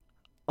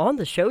On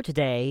the show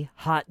today,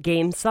 Hot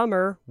Game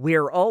Summer,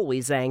 We're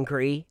Always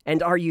Angry,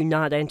 and Are You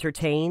Not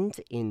Entertained?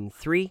 In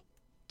 3,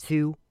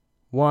 2,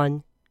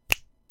 1...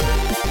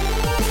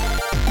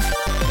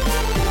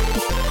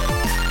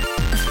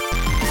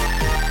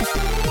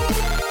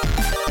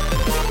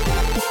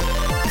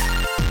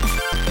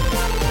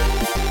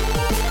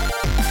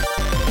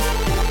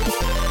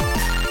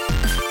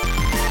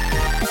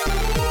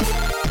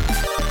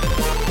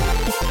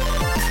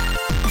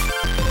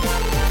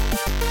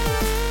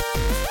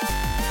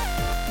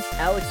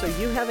 Alex,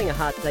 are you having a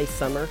hot dice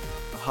summer?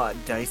 A hot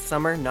dice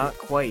summer? Not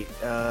quite.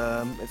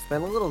 It's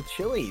been a little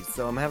chilly,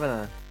 so I'm having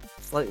a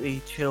slightly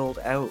chilled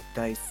out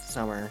dice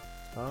summer.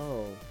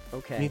 Oh,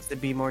 okay. Needs to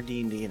be more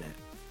D&D in it.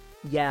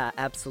 Yeah,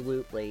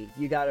 absolutely.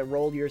 You gotta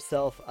roll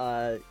yourself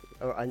a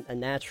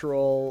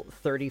natural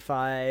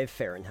 35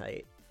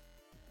 Fahrenheit.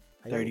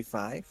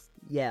 35?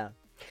 Yeah.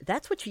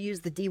 That's what you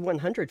use the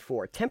D100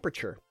 for,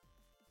 temperature.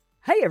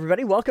 Hey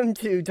everybody, welcome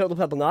to Total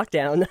Pebble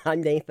Knockdown.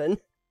 I'm Nathan.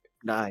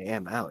 I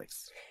am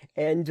Alex.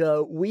 And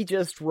we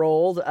just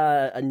rolled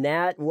a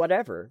nat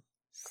whatever.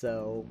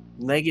 So...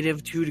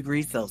 -2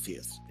 degrees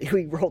Celsius.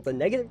 We rolled a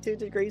 -2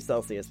 degrees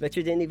Celsius. Bet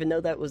you didn't even know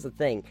that was a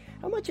thing.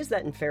 How much is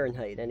that in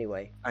Fahrenheit,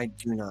 anyway? I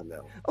do not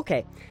know.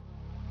 Okay.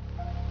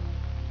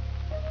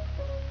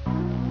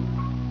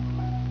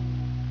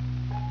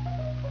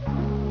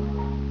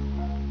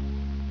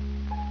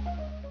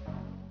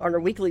 On our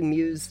weekly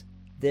Muse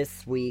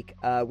this week,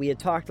 we had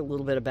talked a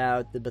little bit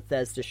about the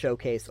Bethesda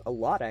Showcase, a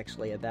lot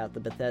actually, about the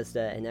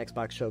Bethesda and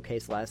Xbox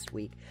Showcase last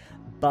week.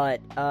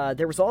 But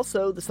there was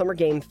also the Summer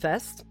Game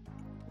Fest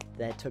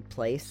that took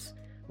place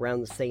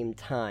around the same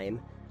time.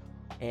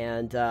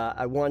 And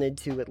I wanted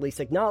to at least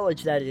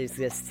acknowledge that it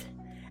exists,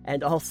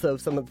 and also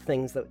some of the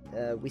things that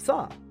we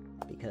saw,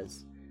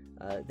 because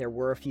there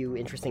were a few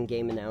interesting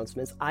game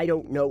announcements. I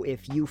don't know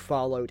if you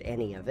followed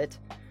any of it.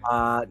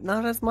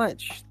 Not as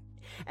much.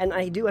 And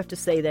I do have to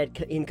say that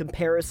in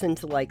comparison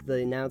to, like,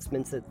 the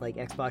announcements at, like,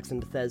 Xbox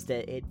and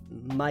Bethesda, it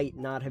might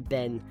not have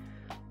been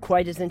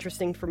quite as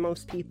interesting for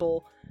most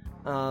people.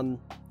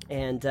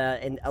 And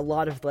a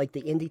lot of, like,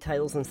 the indie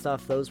titles and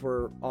stuff, those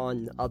were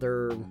on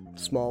other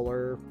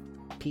smaller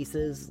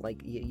pieces.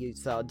 Like, you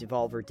saw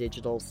Devolver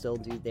Digital still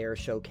do their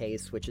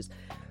showcase, which is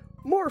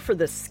more for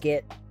the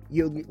skit.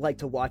 You like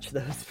to watch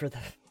those for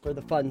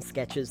the fun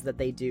sketches that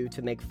they do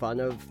to make fun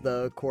of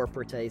the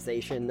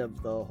corporatization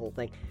of the whole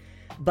thing.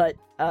 But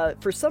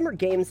for Summer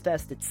Games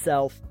Fest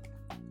itself,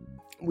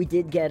 we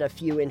did get a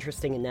few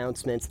interesting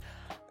announcements.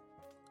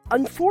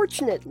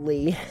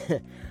 Unfortunately,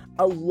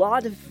 a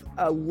lot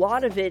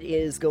of it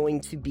is going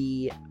to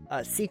be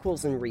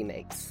sequels and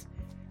remakes.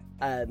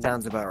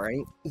 Sounds about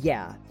right.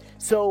 Yeah.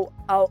 So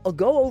I'll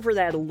go over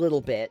that a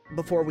little bit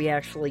before we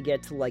actually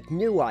get to, like,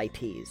 new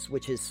IPs,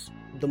 which is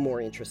the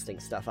more interesting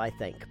stuff, I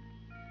think.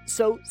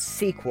 So,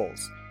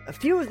 sequels. A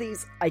few of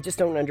these, I just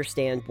don't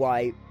understand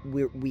why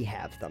we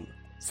have them.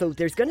 So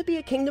there's going to be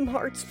a Kingdom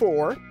Hearts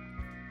 4.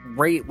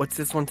 Right, what's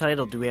this one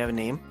titled? Do we have a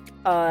name?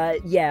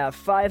 Yeah,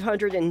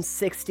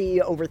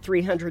 560 over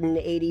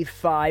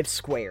 385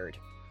 squared.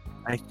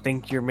 I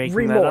think you're making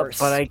Remorse.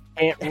 that up, but I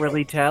can't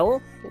really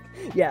tell.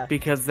 Yeah.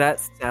 Because that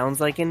sounds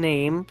like a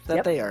name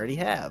that they already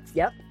have.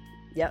 Yep.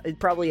 Yeah, it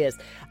probably is.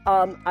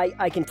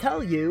 I can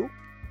tell you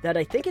that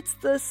I think it's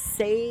the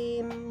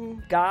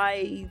same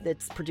guy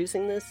that's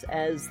producing this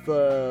as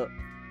the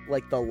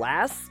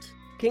last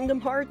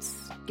Kingdom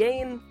Hearts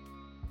game.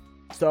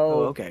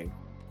 So, okay.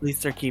 At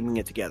least they're keeping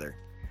it together.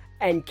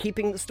 And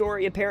keeping the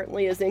story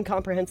apparently as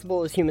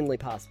incomprehensible as humanly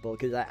possible,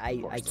 because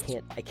I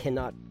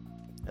cannot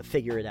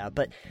figure it out.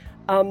 But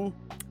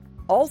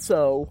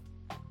also,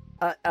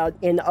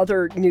 in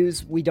other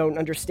news, we don't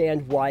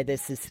understand why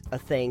this is a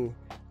thing.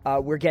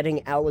 We're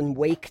getting Alan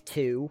Wake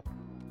 2,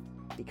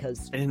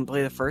 because... I didn't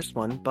play the first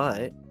one,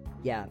 but...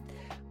 Yeah.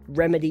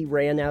 Remedy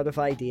ran out of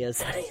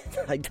ideas.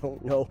 I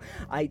don't know.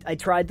 I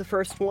tried the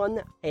first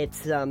one.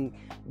 It's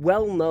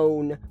well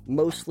known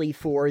mostly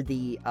for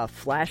the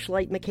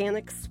flashlight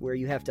mechanics, where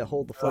you have to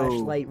hold the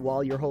flashlight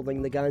while you're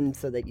holding the gun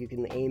so that you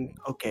can aim.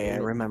 Okay, I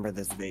remember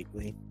this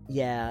vaguely.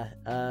 Yeah,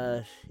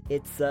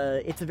 it's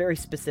a very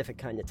specific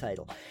kind of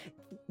title.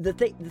 The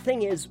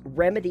thing is,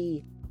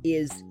 Remedy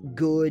is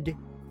good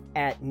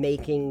at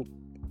making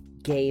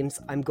games.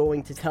 I'm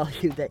going to tell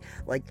you that,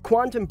 like,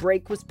 Quantum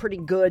Break was pretty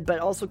good, but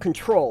also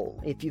Control.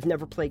 If you've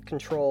never played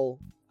Control...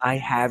 I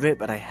have it,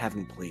 but I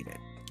haven't played it.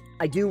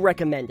 I do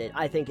recommend it.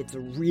 I think it's a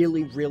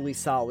really, really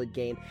solid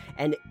game.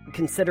 And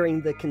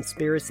considering the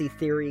conspiracy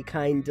theory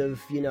kind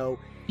of,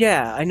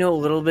 Yeah, I know a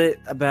little bit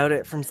about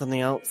it from something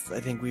else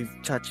I think we've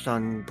touched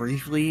on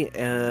briefly,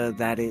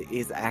 that it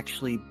is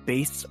actually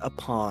based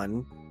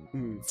upon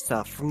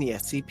stuff from the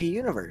SCP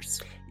universe.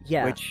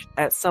 Yeah. Which,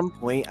 at some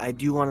point, I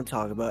do want to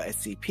talk about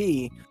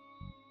SCP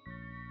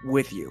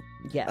with you.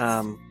 Yes.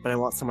 But I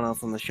want someone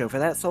else on the show for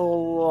that, so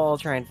I'll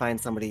try and find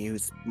somebody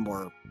who's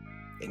more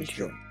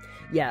into it.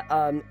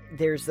 Yeah,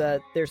 there's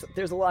a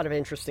lot of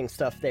interesting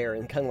stuff there,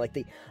 and kind of like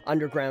the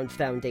Underground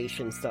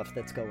Foundation stuff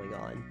that's going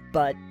on.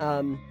 But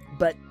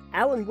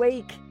Alan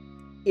Wake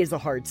is a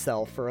hard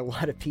sell for a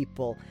lot of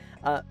people.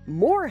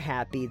 More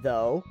happy,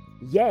 though,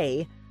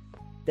 yay,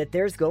 that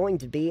there's going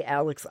to be,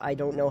 Alex, I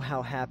don't know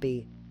how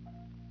happy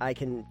I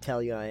can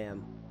tell you I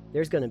am.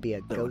 There's going to be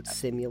a Goat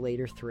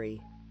Simulator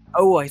 3.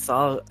 Oh, I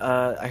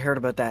heard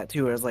about that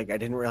too. I was like, I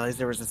didn't realize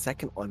there was a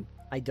second one.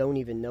 I don't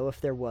even know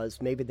if there was.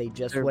 Maybe they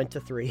just went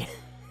to 3.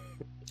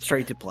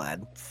 Straight to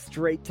plaid.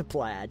 Straight to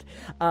plaid.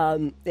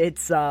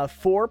 It's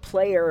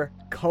 4-player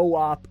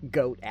co-op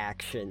goat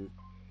action.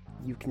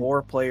 You can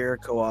 4-player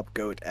co-op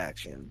goat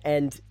action.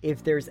 And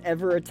if there's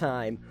ever a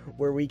time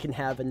where we can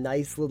have a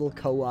nice little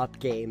co-op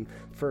game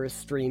for a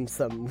stream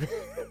some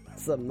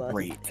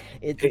Great.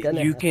 It's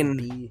gonna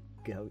be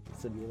Goat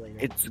Simulator.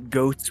 It's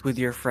goats with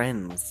your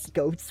friends.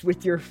 Goats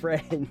with your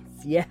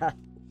friends. Yeah.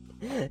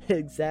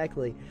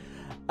 Exactly.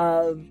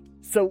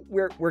 So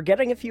we're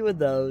getting a few of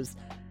those.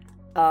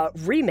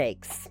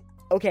 Remakes.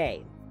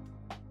 Okay.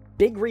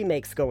 Big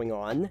remakes going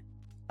on.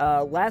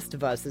 Last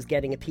of Us is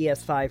getting a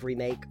PS5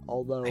 remake,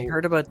 although... I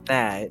heard about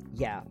that.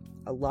 Yeah.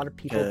 A lot of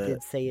people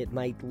did say it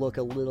might look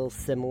a little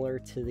similar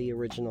to the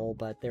original,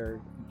 but they're...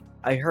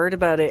 I heard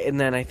about it, and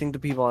then I think the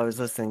people I was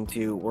listening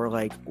to were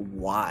like,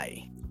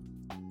 why?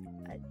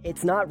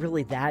 It's not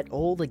really that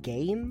old a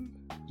game?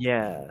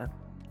 Yeah.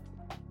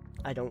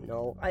 I don't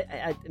know.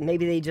 I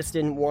maybe they just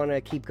didn't want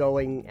to keep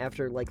going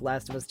after like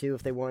Last of Us 2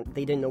 if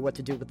they didn't know what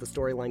to do with the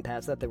storyline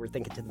past that. They were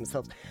thinking to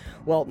themselves,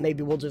 well,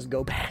 maybe we'll just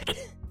go back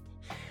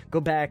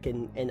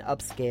and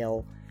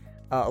upscale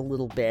a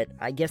little bit.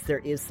 I guess there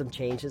is some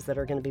changes that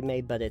are going to be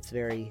made, but it's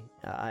very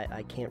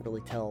I can't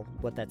really tell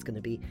what that's going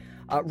to be.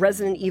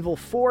 Resident Evil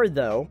 4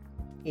 though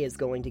is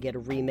going to get a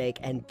remake,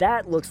 and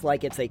that looks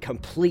like it's a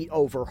complete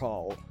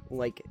overhaul,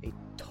 like a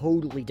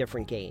totally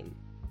different game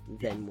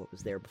than what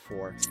was there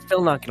before.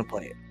 Still not gonna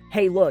play it.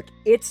 Hey, look,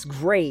 it's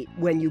great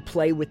when you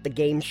play with the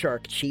Game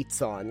Shark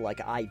cheats on, like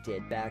I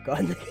did back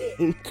on the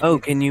game. Oh,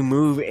 can you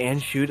move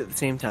and shoot at the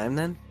same time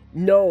then?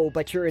 No,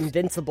 but you're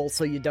invincible,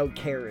 so you don't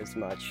care as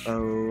much.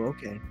 Oh,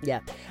 okay.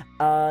 Yeah.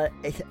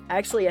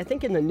 Actually, I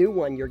think in the new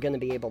one, you're going to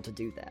be able to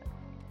do that.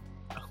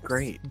 Oh,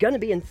 great. Going to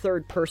be in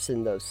third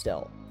person, though,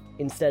 still,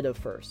 instead of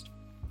first.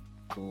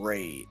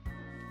 Great.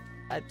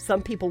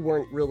 Some people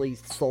weren't really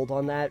sold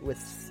on that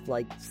with,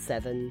 like,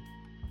 7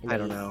 and I 8.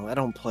 don't know. I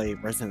don't play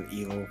Resident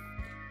Evil.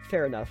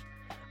 Fair enough.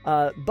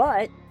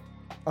 But,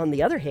 on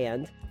the other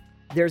hand,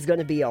 there's going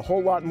to be a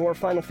whole lot more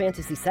Final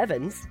Fantasy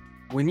VIIs.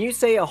 When you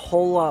say a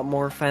whole lot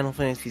more Final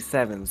Fantasy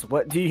VIIs,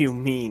 what do you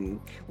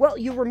mean? Well,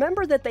 you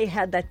remember that they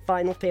had that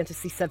Final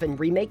Fantasy VII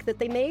remake that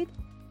they made?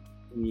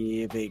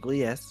 Yeah,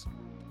 vaguely, yes.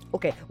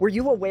 Okay, were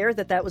you aware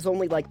that that was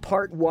only, like,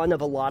 part 1 of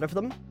a lot of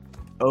them?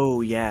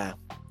 Oh, yeah.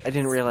 I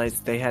didn't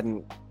realize they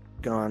hadn't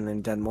gone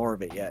and done more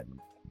of it yet.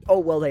 Oh,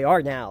 well, they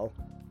are now.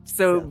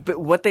 So, but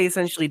what they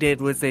essentially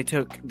did was they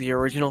took the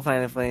original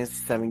Final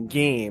Fantasy VII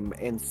game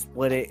and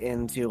split it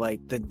into,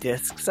 like, the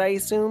discs, I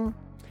assume?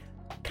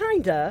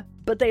 Kinda,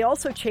 but they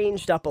also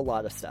changed up a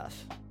lot of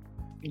stuff.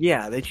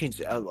 Yeah, they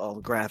changed all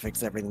the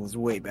graphics, everything's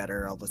way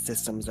better, all the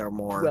systems are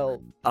more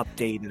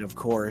updated, of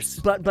course.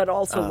 But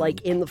also,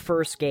 like, in the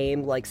first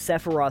game, like,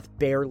 Sephiroth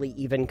barely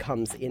even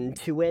comes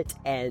into it,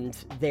 and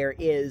there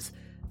is...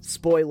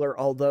 spoiler,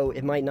 although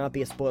it might not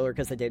be a spoiler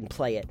because I didn't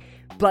play it.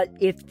 But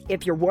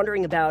if you're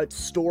wondering about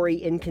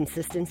story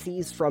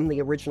inconsistencies from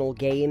the original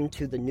game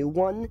to the new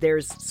one,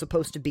 there's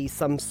supposed to be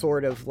some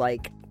sort of,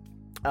 like,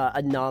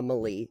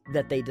 anomaly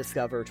that they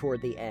discover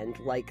toward the end.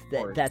 Like,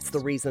 that's the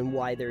reason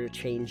why there are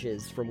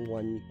changes from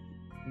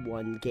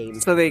one game.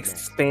 So they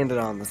expanded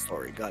on the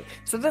story, got it.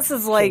 So this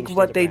is like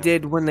what they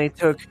did when they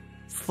took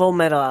Full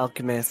Metal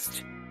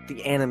Alchemist,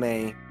 the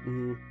anime,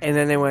 and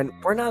then they went,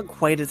 we're not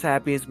quite as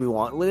happy as we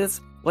want with this.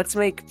 Let's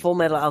make Full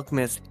Metal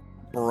Alchemist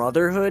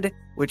Brotherhood,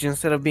 which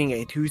instead of being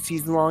a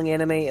 2-season-long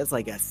anime is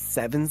like a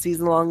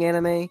 7-season-long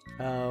anime.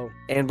 Oh.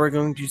 And we're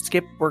going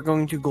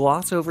to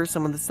gloss over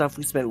some of the stuff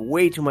we spent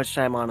way too much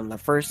time on in the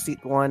first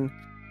one,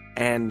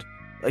 and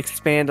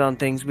expand on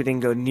things we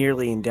didn't go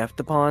nearly in depth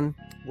upon.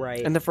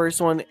 Right. In the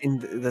first one, in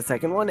the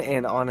second one,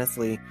 and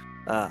honestly,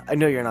 I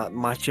know you're not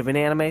much of an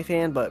anime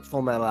fan, but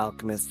Full Metal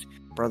Alchemist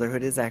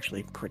Brotherhood is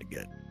actually pretty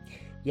good.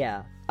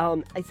 Yeah.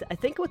 I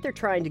think what they're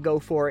trying to go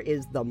for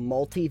is the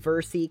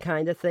multiverse-y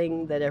kind of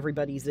thing that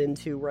everybody's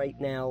into right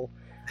now.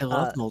 I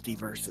love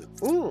multiverses.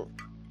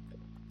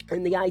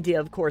 And the idea,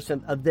 of course,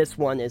 of this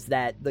one is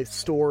that the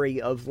story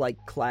of,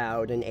 like,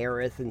 Cloud and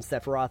Aerith and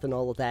Sephiroth and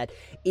all of that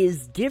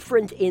is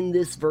different in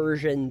this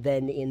version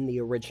than in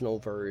the original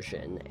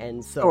version.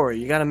 And so... Sure,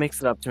 you gotta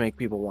mix it up to make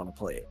people want to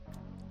play it.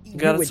 You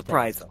gotta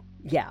surprise them.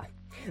 Yeah.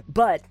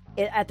 But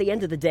at the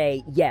end of the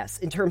day, yes,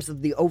 in terms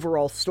of the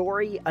overall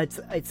story,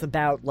 it's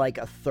about, like,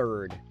 a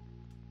third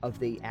of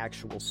the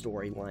actual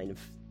storyline of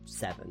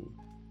 7.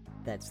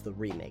 That's the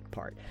remake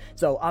part.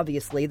 So,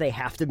 obviously, they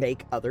have to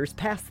make others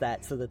past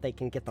that so that they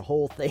can get the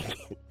whole thing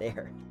in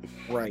there.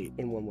 Right.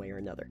 In one way or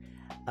another.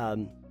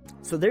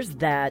 So there's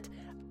that.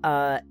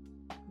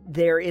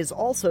 There is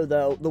also,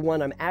 though, the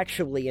one I'm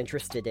actually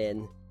interested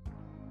in,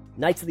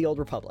 Knights of the Old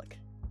Republic.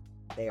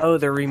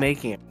 They're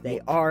remaking it. They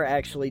are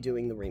actually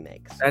doing the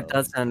remake. So. That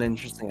does sound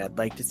interesting. I'd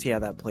like to see how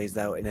that plays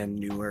out in a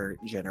newer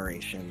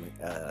generation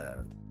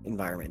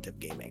environment of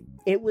gaming.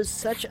 It was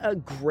such a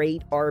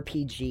great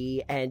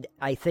RPG, and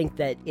I think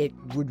that it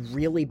would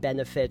really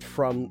benefit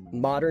from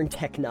modern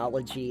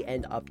technology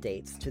and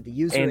updates to the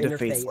user and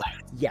interface.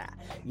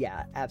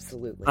 Yeah,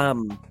 absolutely.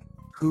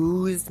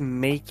 Who's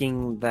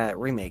making that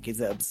remake?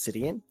 Is it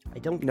Obsidian? I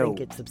don't think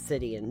it's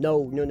Obsidian.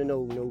 No,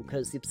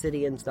 because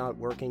Obsidian's not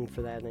working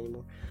for that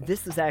anymore.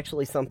 This is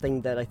actually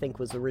something that I think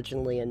was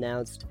originally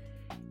announced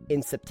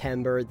in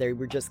September. They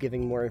were just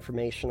giving more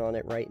information on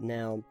it right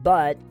now.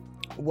 But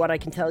what I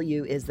can tell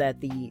you is that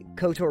the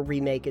KOTOR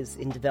remake is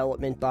in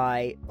development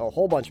by a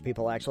whole bunch of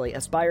people, actually.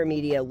 Aspyr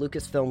Media,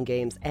 Lucasfilm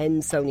Games,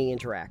 and Sony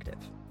Interactive.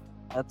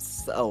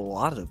 That's a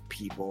lot of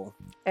people.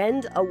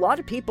 And a lot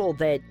of people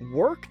that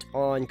worked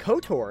on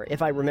KOTOR,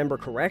 if I remember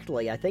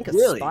correctly. I think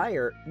Really?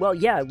 Aspyr... Well,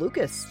 yeah,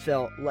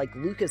 Lucasfilm, like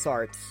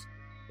LucasArts.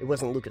 It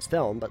wasn't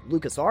Lucasfilm, but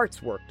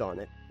LucasArts worked on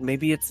it.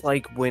 Maybe it's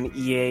like when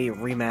EA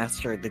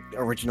remastered the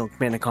original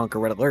Command & Conquer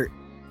Red Alert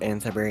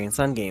and Siberian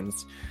Sun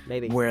games.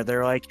 Maybe. Where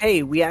they're like,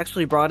 hey, we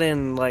actually brought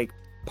in like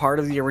part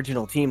of the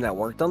original team that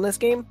worked on this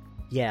game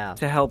Yeah.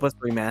 to help us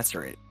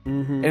remaster it.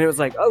 Mm-hmm. And it was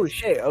like, oh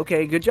shit,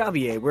 okay, good job,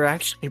 EA. We're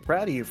actually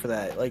proud of you for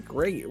that. Like,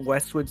 great.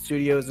 Westwood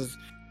Studios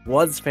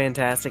was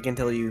fantastic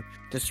until you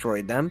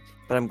destroyed them.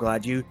 But I'm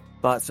glad you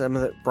brought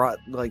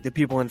like the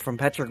people in from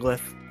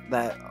Petroglyph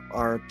that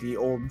are the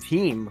old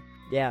team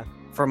Yeah.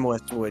 from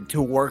Westwood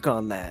to work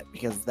on that,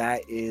 because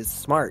that is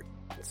smart.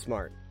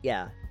 Smart.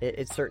 Yeah,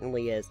 it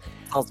certainly is.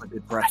 It's also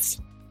good press.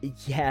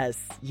 Yes.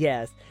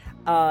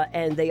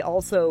 And they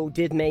also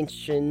did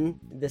mention,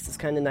 this is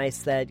kind of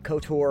nice, that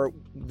KOTOR,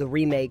 the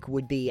remake,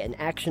 would be an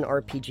action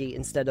RPG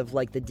instead of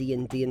like the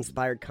D&D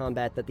inspired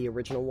combat that the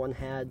original one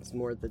had. It's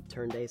more the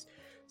turn-based.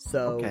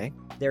 So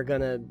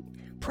they're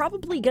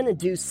probably gonna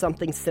do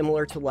something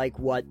similar to like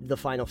what the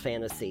Final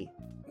Fantasy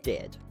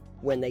did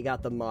when they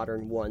got the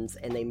modern ones,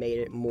 and they made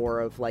it more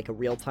of like a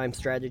real-time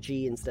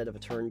strategy instead of a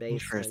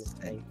turn-based kind of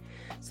thing.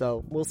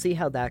 So we'll see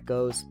how that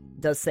goes.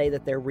 It does say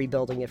that they're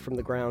rebuilding it from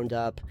the ground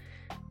up,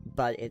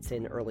 but it's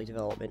in early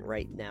development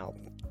right now.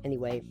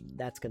 Anyway,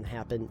 that's going to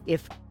happen.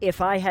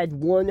 If I had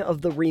one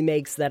of the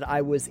remakes that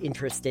I was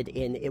interested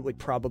in, it would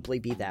probably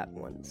be that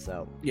one.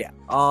 So yeah,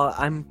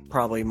 I'm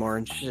probably more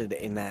interested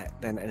in that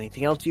than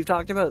anything else you've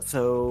talked about.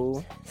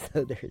 So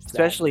there's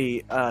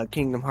especially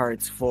Kingdom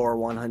Hearts 4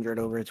 100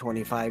 over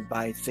 25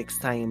 by 6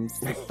 times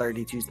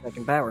 32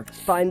 second power.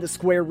 Find the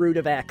square root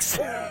of X.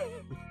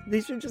 They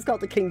should just call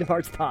it the Kingdom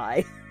Hearts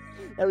pie.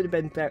 That would have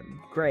been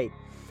great.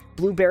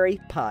 Blueberry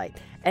pie.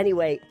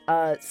 Anyway,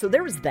 so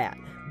there was that.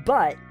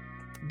 But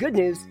good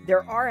news,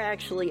 there are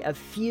actually a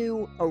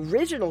few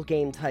original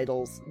game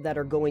titles that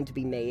are going to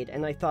be made,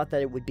 and I thought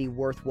that it would be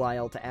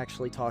worthwhile to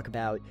actually talk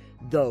about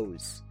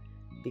those,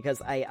 because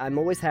I'm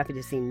always happy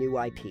to see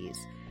new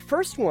IPs.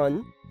 First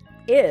one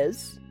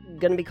is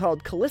going to be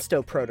called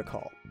Callisto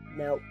Protocol.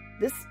 Now,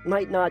 this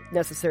might not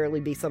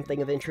necessarily be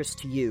something of interest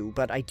to you,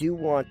 but I do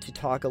want to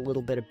talk a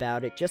little bit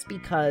about it, just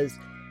because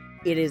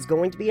it is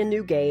going to be a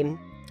new game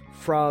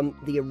from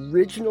the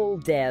original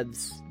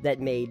devs that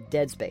made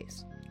Dead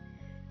Space.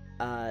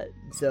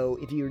 So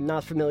if you're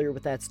not familiar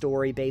with that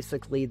story,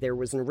 basically there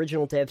was an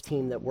original dev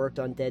team that worked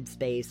on Dead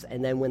Space,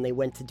 and then when they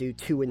went to do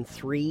 2 and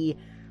 3,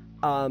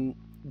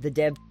 the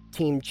dev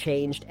team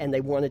changed and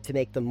they wanted to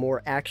make them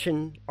more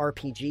action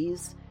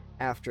RPGs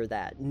after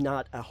that,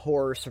 not a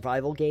horror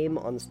survival game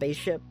on the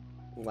spaceship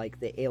like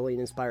the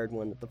alien-inspired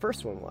one that the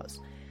first one was.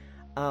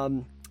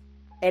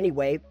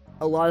 Anyway,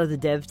 a lot of the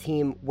dev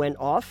team went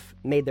off,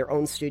 made their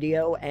own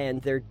studio,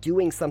 and they're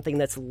doing something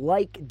that's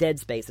like Dead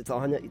Space. It's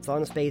on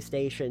a space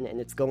station,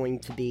 and it's going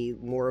to be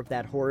more of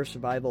that horror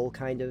survival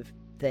kind of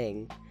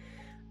thing.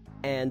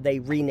 And they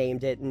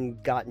renamed it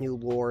and got new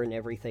lore and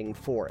everything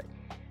for it.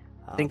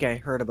 I think I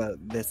heard about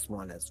this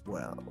one as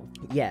well.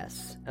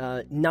 Yes.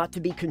 Not to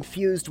be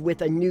confused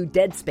with a new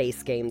Dead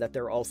Space game that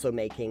they're also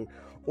making,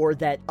 or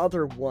that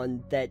other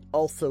one that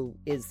also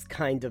is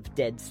kind of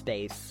Dead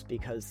Space,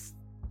 because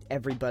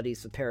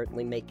everybody's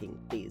apparently making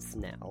these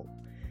now.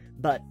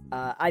 But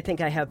I think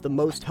I have the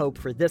most hope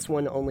for this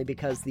one, only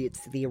because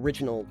it's the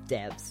original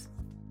devs.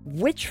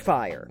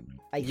 Witchfire.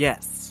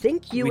 Yes.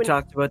 Think we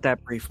talked about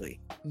that briefly.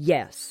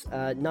 Yes.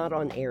 Not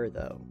on air,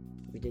 though.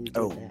 We didn't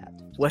do that.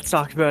 Let's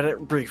talk about it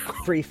briefly.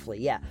 Briefly,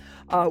 yeah.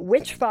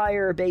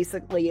 Witchfire,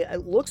 basically,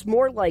 it looks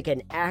more like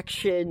an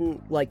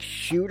action, like,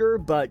 shooter,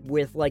 but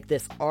with, like,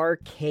 this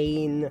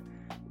arcane,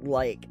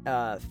 like,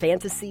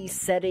 fantasy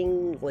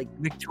setting, like...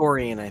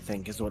 Victorian, I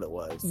think, is what it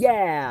was.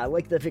 Yeah,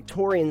 like the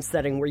Victorian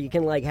setting where you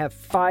can, like, have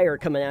fire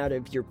coming out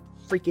of your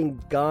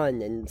freaking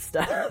gun and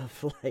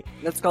stuff. Like,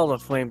 that's called a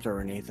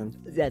flamethrower, Nathan.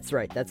 That's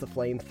right, that's a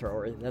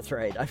flamethrower. That's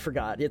right, I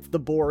forgot. It's the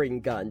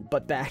boring gun,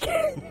 but back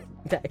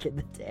in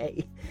the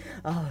day.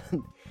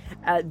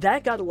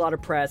 That got a lot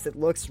of press. It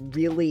looks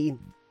really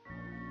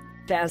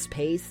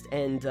fast-paced,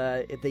 and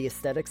the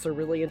aesthetics are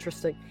really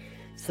interesting.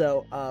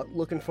 So,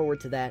 looking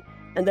forward to that.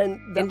 And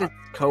then And it's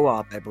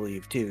co-op, I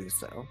believe, too,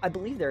 so. I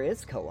believe there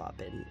is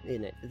co-op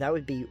in it. That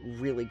would be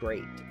really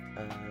great.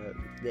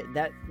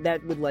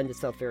 That would lend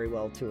itself very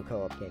well to a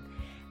co-op game.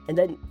 And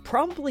then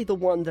probably the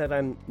one that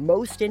I'm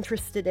most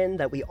interested in,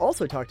 that we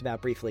also talked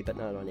about briefly but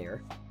not on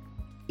air,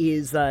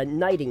 is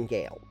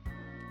Nightingale.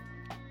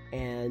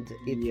 And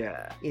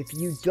if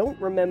you don't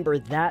remember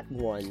that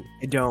one...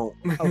 I don't.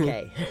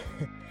 Okay.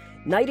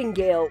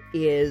 Nightingale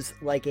is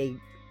like a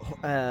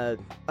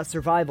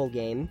survival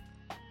game.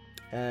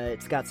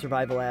 It's got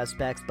survival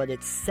aspects, but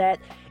it's set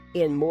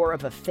in more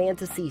of a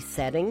fantasy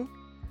setting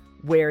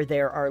where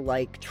there are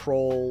like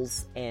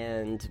trolls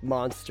and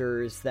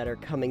monsters that are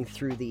coming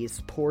through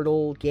these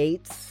portal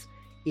gates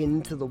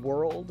into the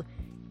world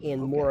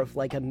in more of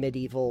like a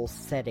medieval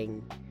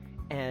setting.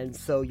 And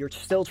so you're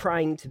still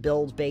trying to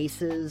build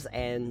bases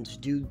and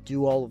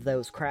do all of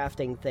those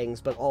crafting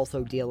things, but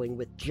also dealing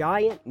with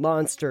giant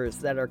monsters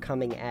that are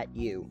coming at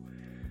you.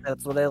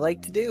 That's what I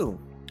like to do.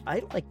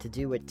 I'd like to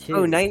do it too.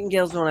 Oh,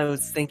 Nightingale's the one I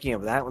was thinking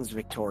of. That one's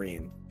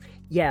Victorian.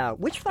 Yeah,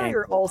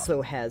 Witchfire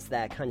also has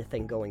that kind of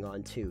thing going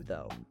on too,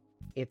 though.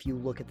 If you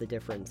look at the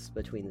difference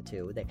between the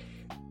two.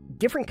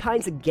 Different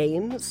kinds of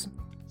games,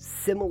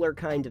 similar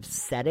kind of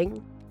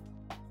setting.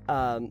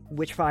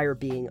 Witchfire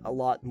being a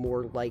lot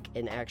more like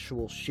an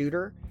actual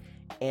shooter,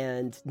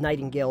 and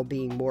Nightingale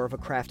being more of a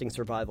crafting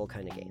survival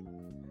kind of game.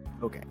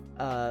 Okay.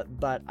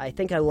 But I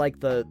think I like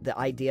the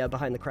idea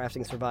behind the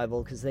crafting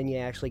survival, because then you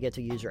actually get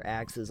to use your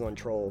axes on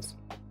trolls.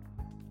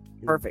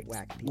 Perfect.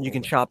 You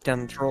can chop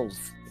down the trolls,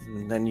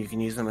 and then you can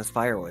use them as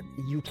firewood.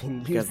 You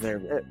can because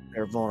they're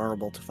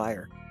vulnerable to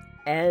fire.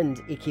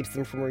 And it keeps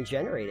them from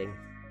regenerating.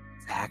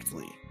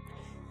 Exactly.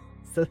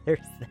 So there's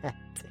that.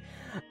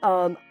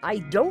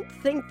 I don't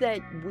think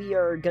that we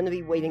are going to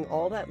be waiting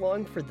all that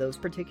long for those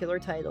particular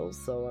titles,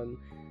 so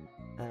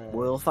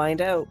we'll find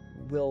out.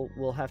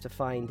 We'll have to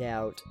find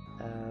out.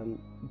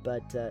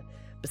 But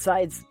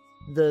besides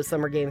the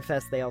Summer Game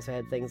Fest, they also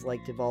had things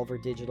like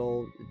Devolver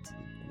Digital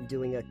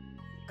doing a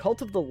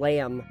Cult of the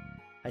Lamb,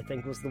 I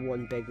think was the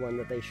one big one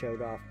that they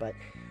showed off. But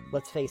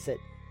let's face it,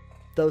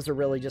 those are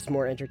really just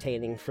more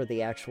entertaining for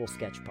the actual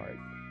sketch part.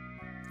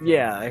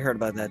 Yeah, I heard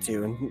about that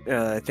too. And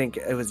I think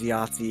it was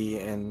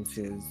Yahtzee and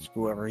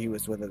whoever he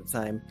was with at the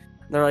time.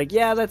 They're like,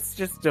 yeah, that's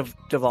just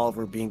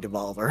Devolver being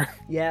Devolver.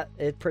 Yeah,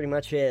 it pretty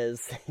much is.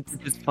 It's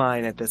just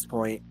fine at this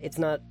point. It's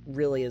not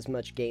really as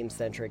much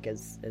game-centric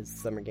as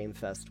Summer Game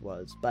Fest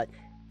was, but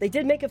they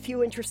did make a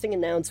few interesting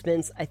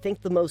announcements. I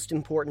think the most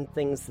important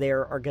things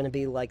there are going to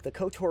be like the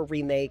KOTOR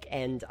remake,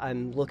 and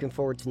I'm looking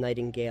forward to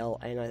Nightingale,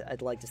 and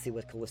I'd like to see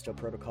what Callisto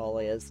Protocol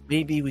is.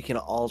 Maybe we can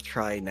all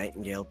try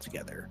Nightingale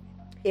together.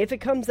 If it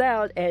comes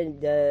out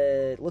and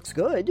it looks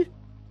good,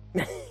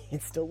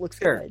 it still looks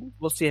good.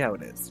 We'll see how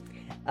it is.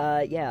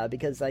 Yeah,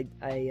 because I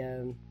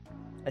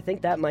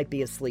think that might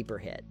be a sleeper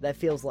hit. That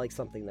feels like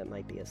something that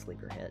might be a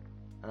sleeper hit.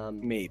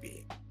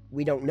 Maybe.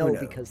 We don't know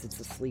because it's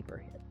a sleeper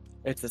hit.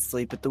 It's a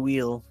sleep at the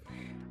wheel.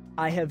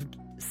 I have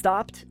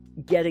stopped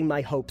getting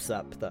my hopes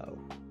up, though,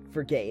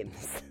 for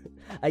games.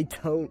 I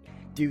don't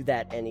do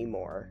that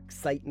anymore.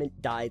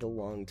 Excitement died a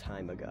long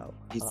time ago.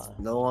 He's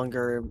no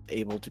longer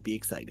able to be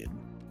excited.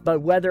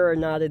 But whether or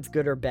not it's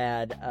good or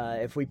bad,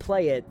 if we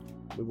play it,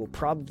 we will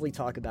probably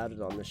talk about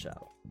it on the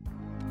show.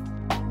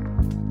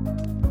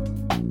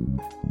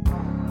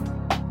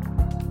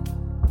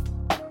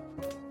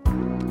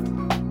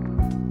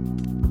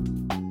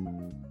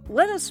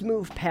 Let us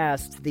move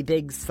past the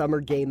big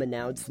Summer Game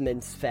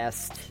Announcements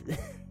Fest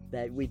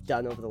that we've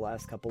done over the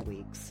last couple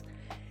weeks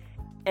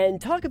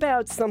and talk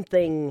about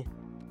something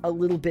a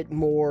little bit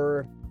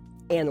more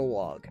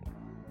analog.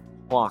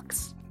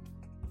 Clocks.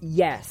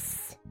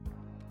 Yes,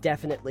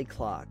 definitely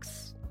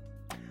clocks.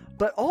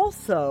 But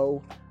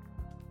also,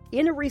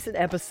 in a recent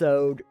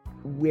episode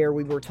where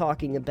we were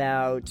talking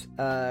about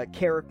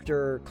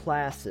character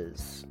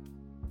classes,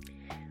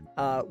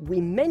 we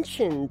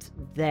mentioned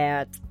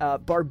that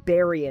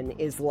Barbarian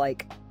is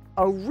like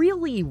a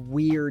really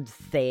weird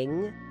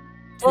thing.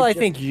 Well, I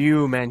think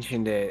you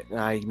mentioned it, and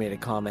I made a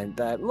comment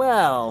that,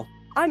 well...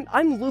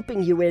 I'm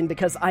looping you in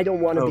because I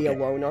don't want to be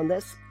alone on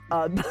this.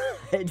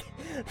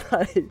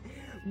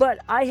 But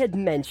I had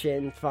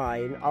mentioned,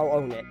 fine, I'll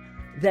own it,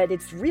 that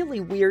it's really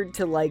weird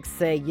to, like,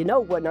 say, you know,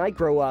 when I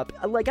grow up,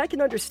 like, I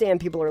can understand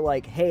people are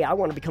like, hey, I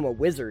want to become a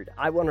wizard.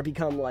 I want to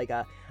become,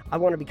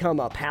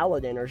 a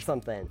paladin or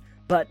something.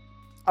 But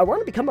I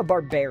want to become a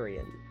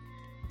barbarian.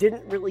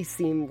 Didn't really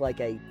seem like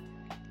a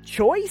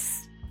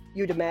choice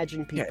you'd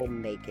imagine people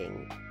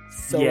making.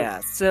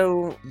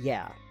 So.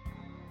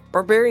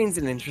 Barbarian's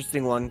an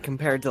interesting one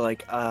compared to,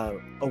 like, a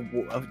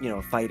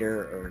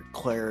fighter or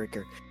cleric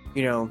or,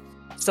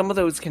 some of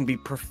those can be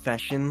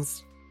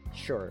professions.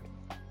 Sure.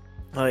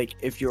 Like,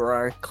 if you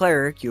are a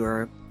cleric, you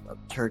are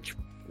a church,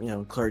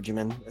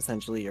 clergyman,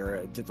 essentially, or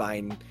a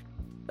divine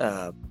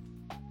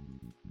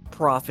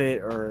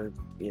prophet, or,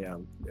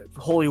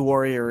 holy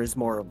warrior is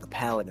more of the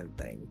paladin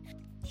thing.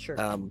 Sure.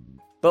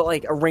 But,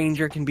 like, a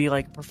ranger can be,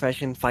 like, a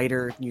profession.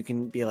 Fighter, you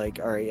can be like,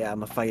 all right, yeah,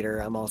 I'm a fighter.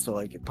 I'm also,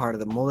 like, part of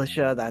the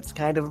militia. That's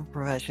kind of a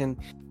profession.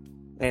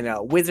 And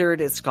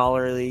wizard is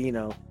scholarly,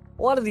 a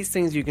lot of these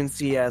things you can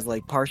see as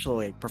like partial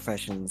like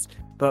professions.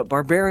 But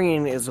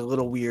barbarian is a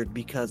little weird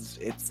because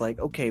it's like,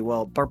 okay,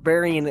 well,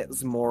 barbarian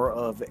is more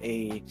of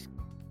a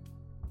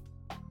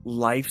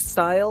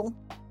lifestyle.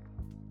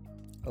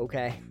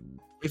 Okay.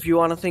 If you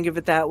want to think of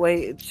it that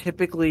way,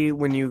 typically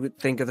when you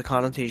think of the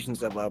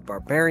connotations of a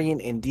barbarian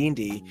in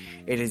D&D,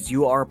 it is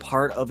you are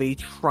part of a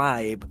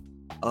tribe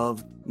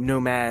of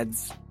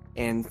nomads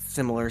and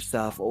similar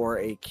stuff, or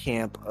a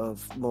camp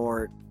of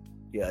more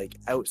like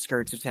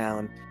outskirts of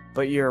town,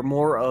 but you're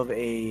more of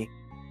a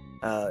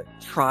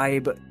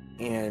tribe,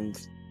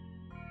 and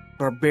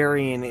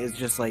barbarian is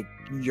just like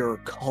your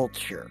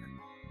culture,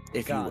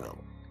 if you will.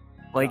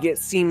 Like, it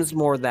seems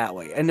more that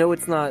way. I know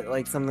it's not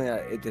like something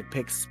that it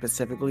depicts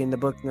specifically in the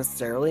book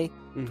necessarily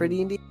for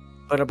D&D,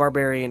 but a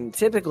barbarian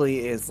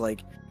typically is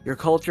like your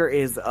culture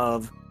is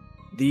of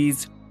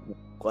these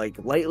like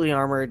lightly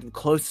armored,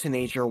 close to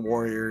nature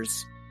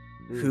warriors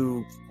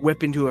who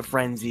whip into a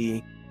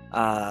frenzy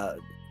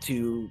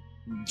to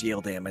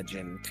deal damage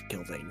and to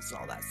kill things,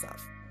 all that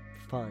stuff.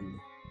 Fun.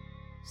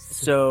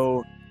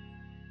 So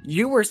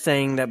you were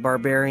saying that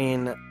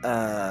barbarian,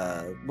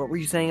 what were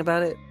you saying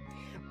about it?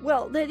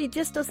 Well, that it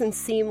just doesn't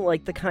seem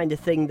like the kind of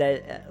thing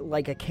that,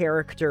 like a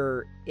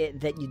character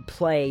that you'd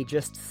play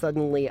just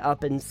suddenly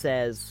up and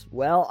says,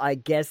 well, I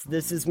guess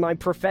this is my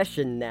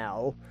profession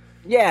now.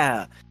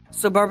 Yeah.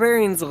 So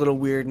barbarian's a little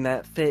weird in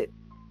that fit,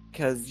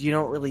 because you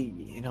don't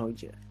really,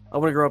 I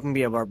want to grow up and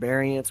be a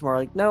barbarian. It's more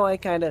like, no, I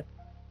kind of,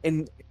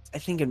 and I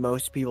think in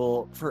most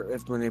people,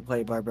 when they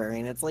play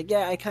barbarian, it's like,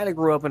 yeah, I kind of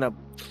grew up in a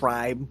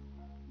tribe,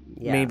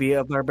 maybe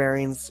of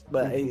barbarians,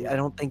 but I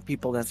don't think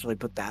people necessarily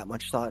put that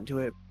much thought into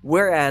it.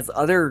 Whereas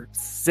other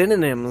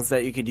synonyms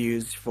that you could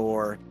use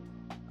for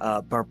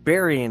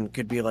barbarian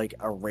could be like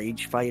a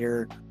rage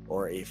fighter,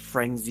 or a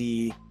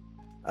frenzied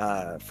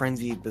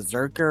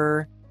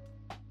berserker,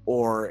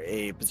 or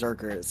a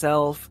berserker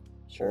itself,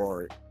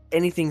 or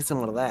anything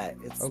similar to that.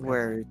 It's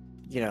where,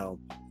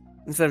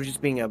 instead of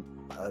just being a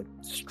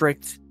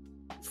strict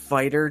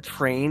fighter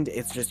trained,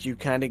 it's just you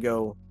kind of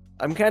go,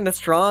 I'm kind of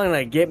strong and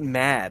I get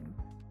mad.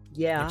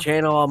 Yeah. I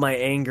channel all my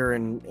anger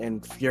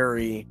and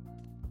fury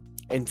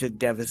into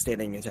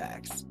devastating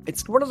attacks.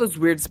 It's one of those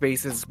weird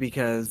spaces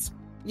because,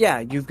 yeah,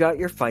 you've got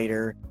your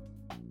fighter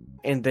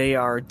and they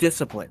are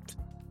disciplined.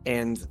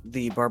 And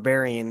the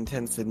barbarian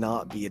tends to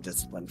not be a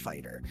disciplined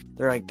fighter.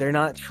 They're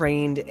not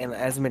trained in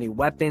as many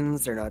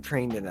weapons. They're not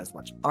trained in as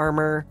much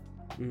armor.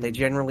 They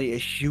generally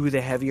eschew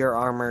the heavier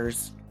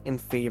armors in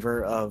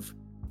favor of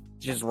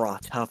just raw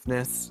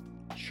toughness.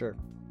 Sure.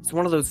 It's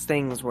one of those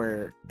things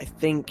where I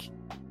think,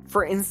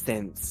 for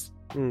instance,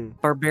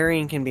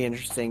 barbarian can be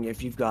interesting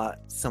if you've got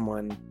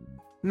someone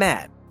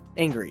mad,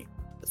 angry,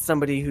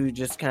 somebody who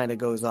just kind of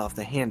goes off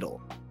the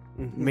handle.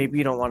 Maybe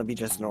you don't want to be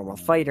just a normal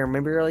fighter.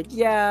 Maybe you're like,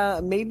 yeah,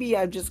 maybe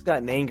I've just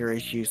got an anger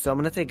issue, so I'm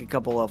going to take a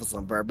couple levels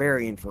on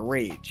barbarian for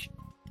rage.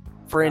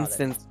 For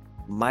instance,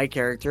 my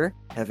character,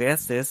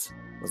 Hephaestus,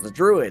 was a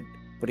druid,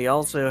 but he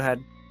also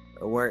had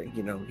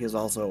he was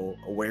also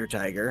a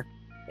were-tiger,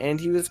 and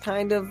he was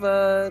kind of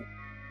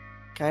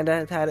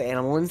had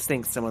animal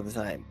instincts some of the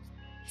time.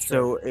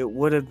 So it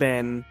would have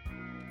been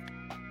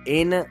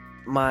in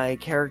my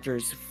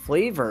character's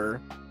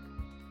flavor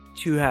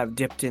to have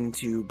dipped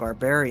into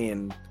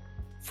barbarian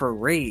for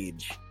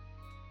rage,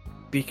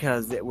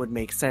 because it would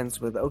make sense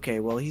with, okay,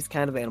 well, he's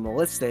kind of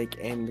animalistic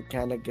and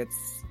kind of gets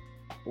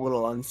a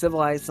little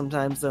uncivilized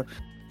sometimes, so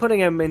putting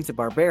him into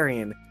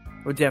barbarian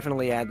would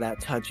definitely add that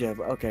touch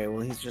of, okay,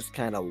 well, he's just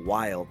kind of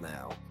wild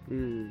now.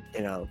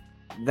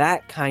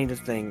 That kind of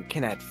thing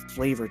can add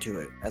flavor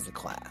to it as a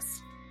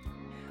class.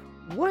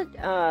 What,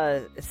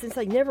 since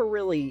I never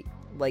really,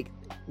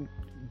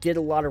 did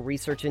a lot of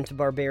research into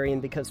barbarian,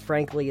 because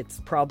frankly,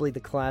 it's probably the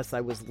class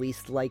I was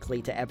least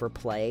likely to ever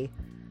play,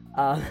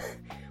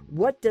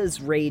 what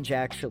does rage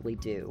actually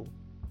do?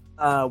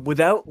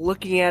 Without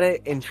looking at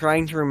it and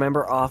trying to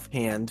remember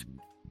offhand,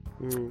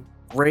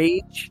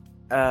 rage,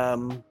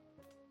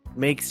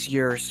 makes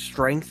your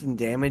strength and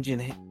damage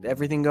and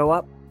everything go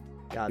up.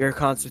 Your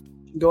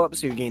constitution go up,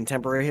 so you gain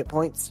temporary hit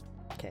points.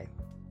 Okay.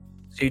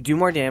 So you do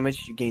more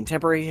damage, you gain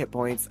temporary hit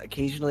points.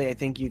 Occasionally, I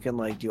think you can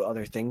do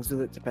other things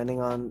with it,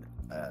 depending on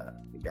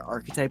your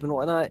archetype and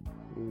whatnot.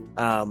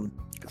 I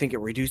think it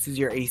reduces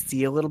your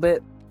AC a little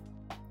bit.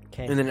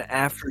 Okay. And then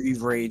after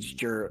you've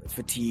raged, you're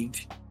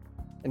fatigued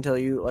until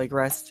you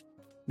rest.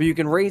 But you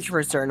can rage for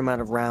a certain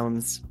amount of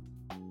rounds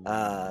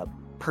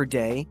per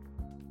day,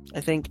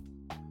 I think.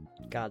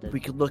 Got it. We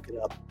could look it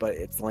up, but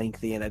it's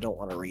lengthy and I don't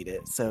want to read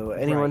it. So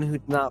anyone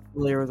who's not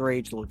familiar with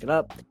rage, look it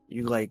up.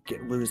 You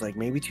lose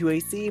maybe 2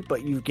 AC,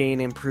 but you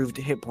gain improved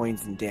hit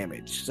points and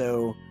damage.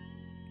 So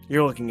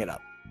you're looking it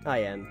up. I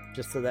am,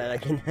 just so that I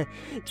can,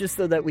 just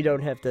so that we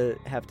don't have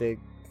to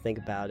think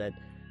about it.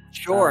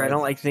 Sure, I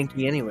don't like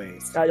thinking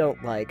anyways. I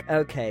don't like.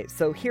 Okay,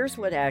 so here's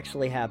what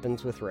actually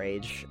happens with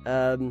rage.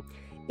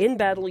 In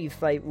battle, you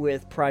fight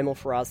with primal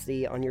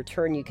ferocity. On your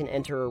turn, you can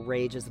enter a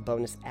rage as a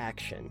bonus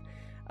action.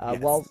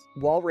 Yes.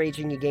 While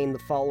raging, you gain the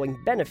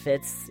following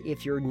benefits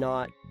if you're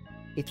not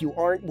if you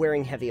aren't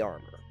wearing heavy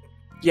armor.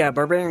 Yeah,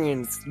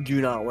 barbarians do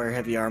not wear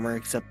heavy armor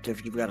except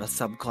if you've got a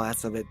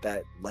subclass of it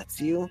that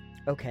lets you.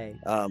 Okay,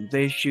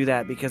 They issue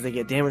that because they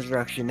get damage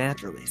reduction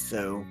naturally,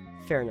 so...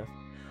 fair enough.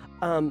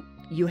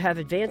 You have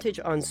advantage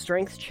on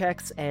strength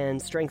checks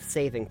and strength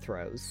saving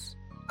throws.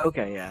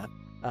 Okay, yeah.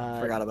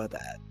 Forgot about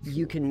that.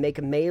 You can make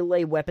a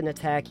melee weapon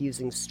attack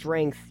using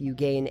strength. You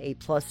gain a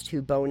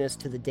 +2 bonus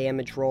to the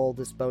damage roll.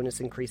 This bonus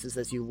increases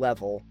as you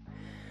level.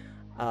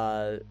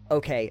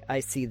 Okay, I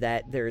see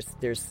that.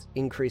 There's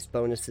increased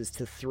bonuses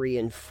to 3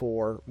 and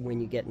 4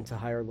 when you get into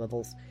higher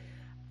levels.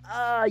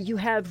 You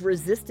have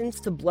resistance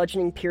to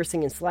bludgeoning,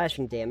 piercing, and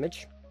slashing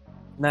damage.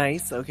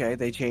 Nice, okay,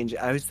 they change.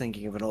 I was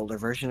thinking of an older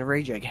version of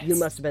Rage, I guess. You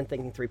must have been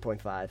thinking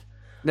 3.5.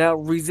 Now,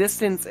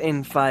 resistance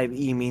in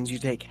 5e means you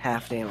take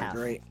half damage, Half.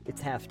 right?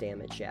 It's half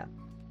damage, yeah.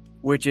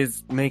 Which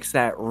makes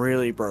that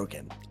really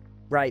broken.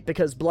 Right,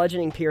 because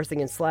bludgeoning,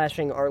 piercing, and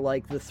slashing are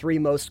like the 3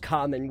 most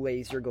common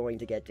ways you're going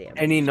to get damage.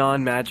 Any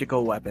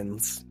non-magical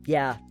weapons.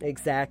 Yeah,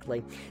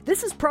 exactly.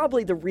 This is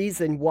probably the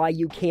reason why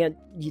you can't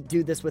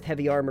do this with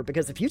heavy armor,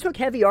 because if you took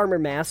heavy armor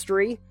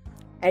mastery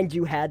and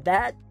you had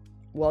that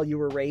while you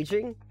were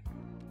raging,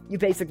 you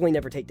basically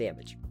never take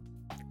damage.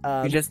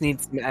 You just need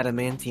some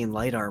adamantine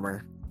light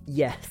armor.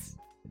 Yes.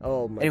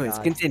 Oh my Anyways,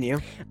 god. continue.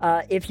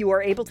 If you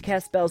are able to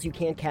cast spells, you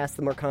can't cast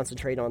them or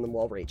concentrate on them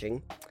while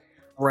raging.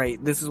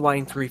 Right, this is why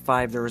in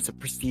 3.5 there was a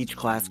prestige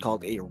class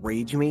called a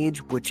Rage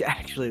Mage, which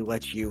actually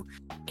lets you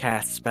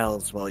cast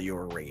spells while you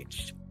were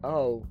raged.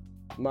 Oh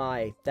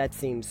my, that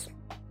seems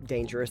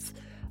dangerous.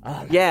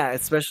 Yeah,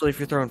 especially if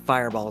you're throwing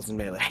fireballs in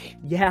melee.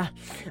 Yeah.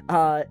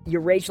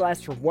 Your rage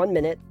lasts for 1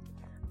 minute.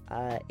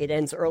 It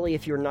ends early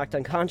if you're knocked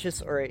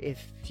unconscious, or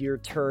if your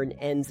turn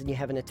ends and you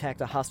haven't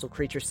attacked a hostile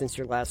creature since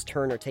your last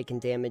turn or taken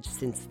damage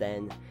since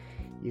then.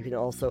 You can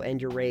also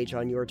end your rage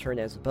on your turn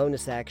as a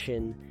bonus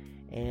action.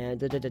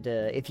 And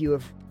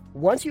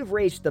once you've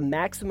raged the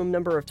maximum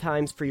number of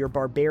times for your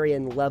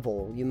barbarian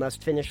level, you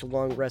must finish a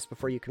long rest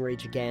before you can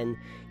rage again.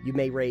 You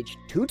may rage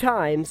 2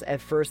 times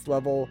at first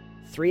level,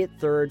 3 at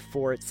 3rd,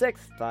 4 at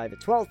 6th, 5 at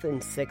 12th,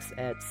 and 6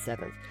 at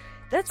 7th.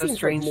 That So seems like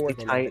strangely more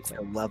than tight to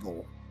anything.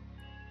 level.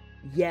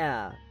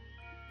 Yeah.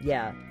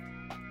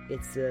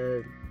 It's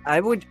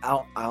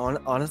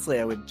honestly,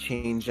 I would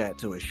change that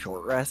to a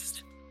short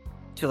rest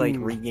to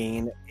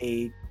regain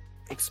a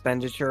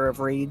expenditure of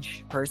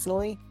rage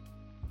personally.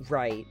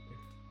 right.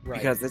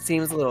 Because it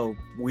seems a little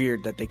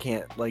weird that they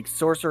can't,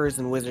 sorcerers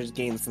and wizards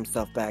gain some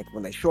stuff back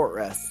when they short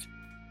rest.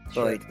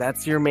 So, Sure.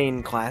 that's your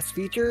main class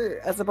feature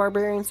as a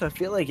barbarian, so I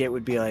feel like it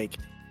would be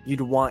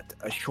you'd want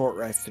a short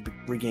rest to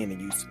regain the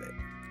use of it.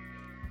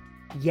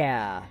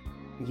 Yeah.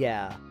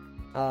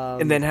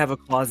 And then have a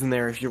clause in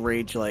there if you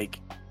rage,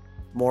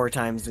 more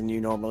times than you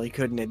normally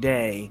could in a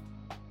day,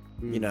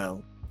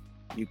 mm,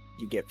 you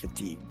get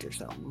fatigued or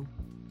something.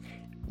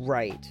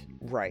 Right.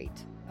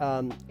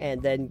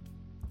 And then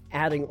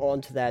adding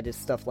on to that is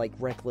stuff like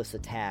Reckless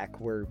Attack,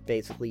 where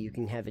basically you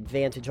can have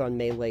advantage on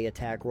melee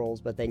attack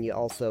rolls, but then you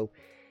also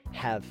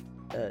have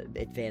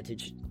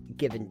advantage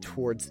given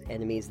towards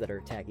enemies that are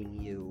attacking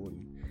you.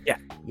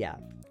 Yeah.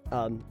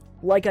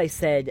 Like I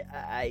said,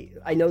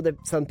 I know that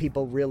some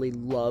people really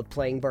love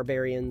playing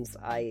barbarians.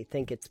 I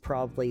think it's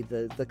probably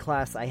the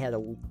class I had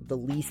the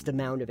least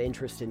amount of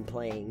interest in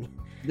playing.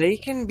 They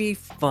can be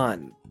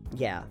fun.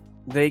 Yeah.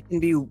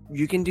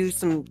 You can do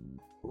some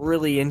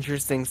really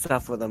interesting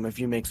stuff with them if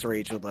you mix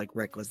rage with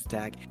Reckless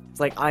Attack.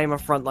 It's I am a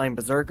frontline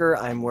berserker,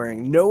 I'm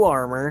wearing no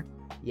armor,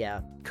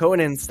 Yeah.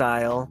 Conan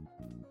style,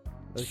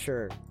 Oh,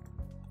 sure.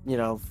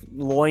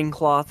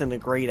 loincloth and a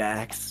great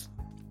axe,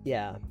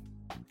 Yeah.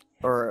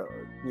 or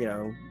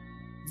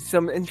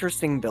some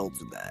interesting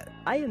builds of that.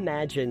 I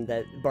imagine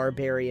that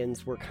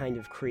barbarians were kind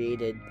of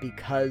created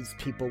because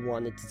people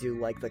wanted to do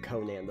the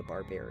Conan the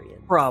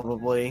Barbarian.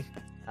 Probably.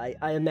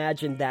 I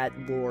imagine that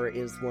lore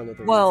is one of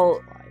the Well,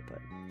 reasons why, but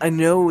I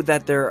know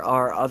that there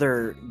are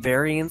other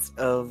variants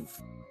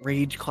of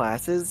rage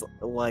classes,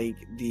 like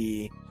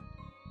the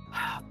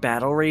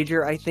Battle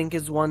Rager, I think,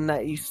 is one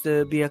that used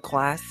to be a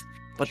class,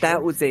 but Sure.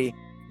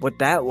 what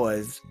that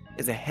was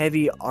is a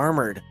heavy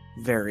armored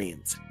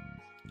variant.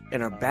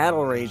 And a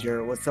Battle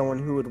Rager was someone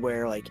who would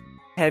wear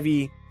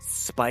heavy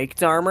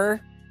spiked armor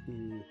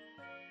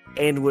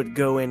and would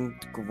go in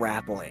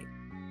grappling.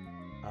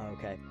 Oh,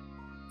 okay.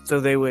 So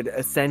they would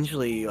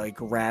essentially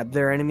grab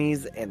their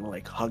enemies and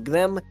hug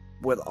them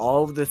with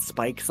all of the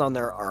spikes on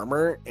their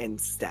armor and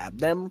stab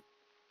them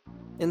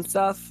and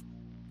stuff.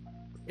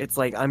 It's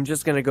I'm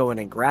just gonna go in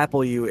and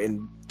grapple you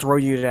and throw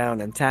you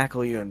down and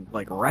tackle you and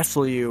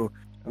wrestle you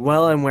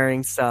while I'm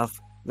wearing stuff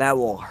that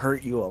will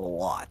hurt you a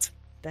lot.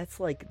 That's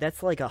like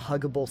a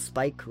huggable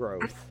spike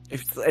growth.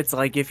 It's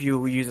like if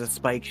you use a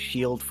spike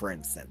shield, for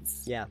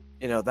instance. Yeah.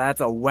 That's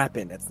a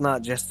weapon. It's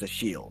not just a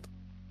shield.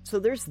 So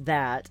there's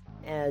that,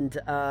 and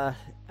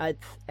at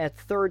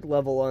 3rd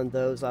level on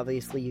those,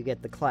 obviously you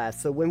get the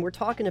class. So when we're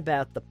talking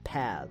about the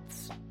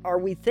paths, are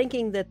we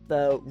thinking that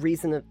the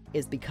reason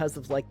is because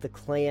of the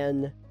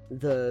clan,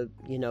 the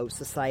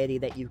society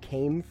that you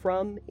came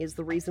from is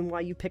the reason why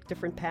you pick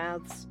different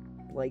paths?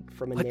 like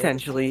from a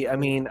Potentially. I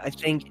mean, I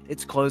think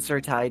it's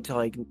closer tied to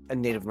like a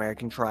Native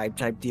American tribe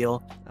type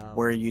deal,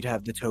 where you'd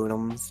have the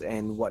totems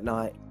and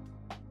whatnot.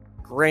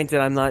 Granted,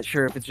 I'm not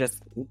sure if it's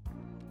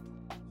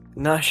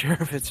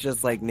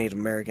just like Native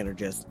American or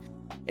just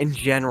in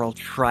general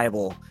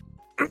tribal.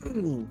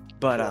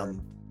 But Sure.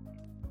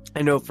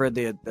 I know for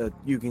the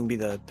you can be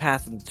the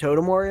Path of the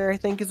Totem Warrior, I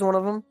think is one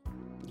of them,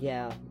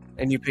 Yeah.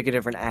 and you pick a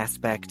different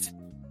aspect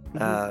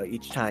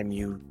each time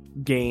you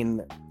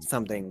gain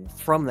something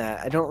from that.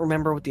 I don't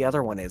remember what the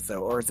other one is though,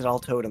 or is it all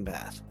Totem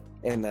Path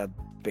in the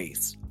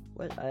base?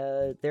 What?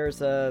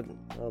 There's a.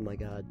 Oh my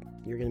God!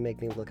 You're gonna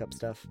make me look up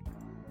stuff.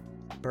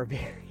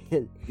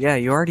 Barbarian. Yeah,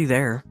 you're already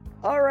there.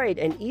 All right,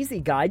 an easy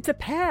guide to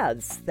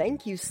paths.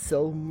 Thank you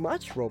so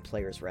much, Role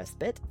Players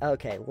Respite.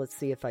 Okay, let's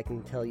see if I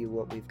can tell you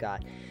what we've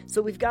got.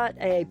 So we've got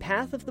a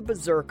Path of the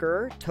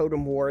Berserker,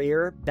 Totem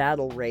Warrior,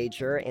 Battle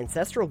Rager,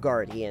 Ancestral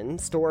Guardian,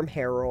 Storm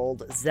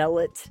Herald,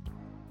 Zealot,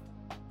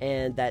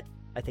 and I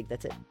think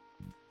that's it.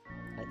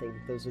 I think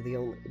those are the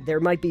only.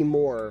 There might be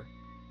more,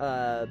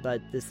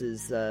 but this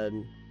is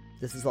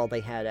all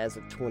they had as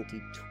of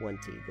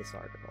 2020. This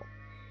article.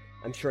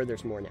 I'm sure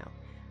there's more now.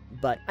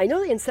 But I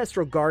know the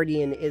Ancestral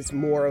Guardian is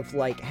more of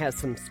like has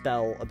some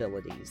spell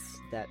abilities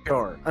that.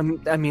 Sure. I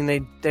mean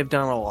they've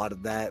done a lot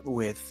of that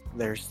with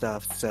their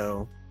stuff,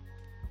 so.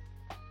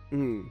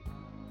 Yeah.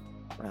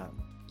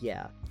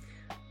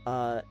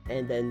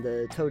 And then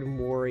the Totem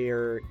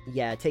Warrior,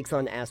 takes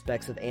on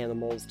aspects of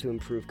animals to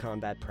improve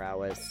combat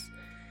prowess.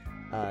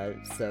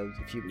 So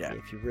if you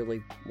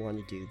really want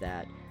to do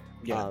that,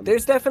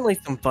 there's definitely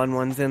some fun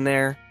ones in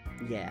there.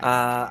 Yeah.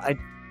 I'm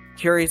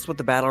curious what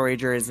the Battle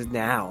Rager is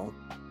now.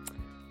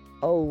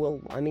 Oh, well,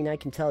 I mean, I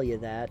can tell you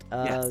that.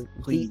 Yes,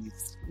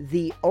 please.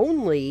 The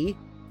only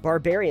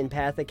barbarian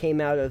path that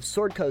came out of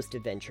Sword Coast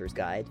Adventures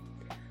Guide,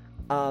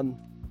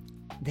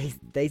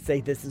 they say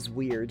this is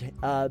weird,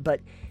 but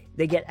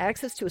they get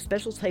access to a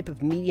special type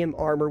of medium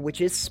armor,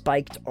 which is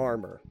spiked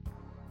armor.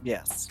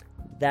 Yes.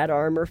 That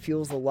armor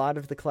fuels a lot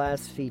of the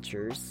class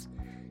features.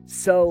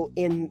 So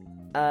in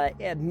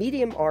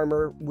medium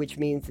armor, which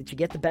means that you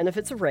get the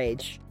benefits of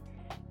rage,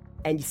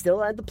 and you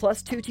still add the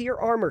 +2 to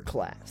your armor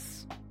class.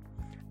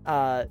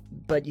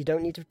 But you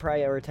don't need to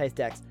prioritize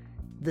dex.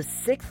 The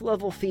 6th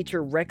level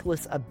feature,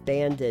 Reckless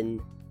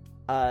Abandon,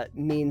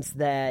 means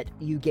that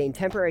you gain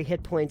temporary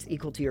hit points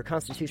equal to your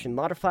Constitution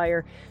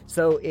modifier.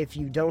 So if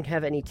you don't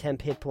have any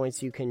temp hit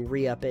points, you can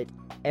re-up it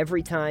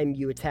every time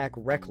you attack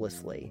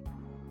recklessly.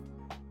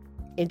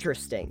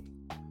 Interesting.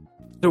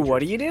 So what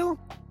do you do?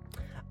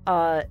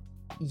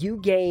 You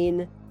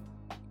gain...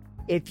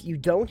 If you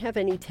don't have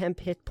any temp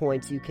hit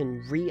points, you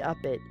can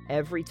re-up it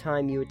every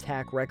time you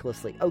attack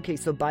recklessly. Okay,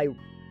 so by...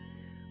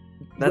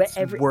 That's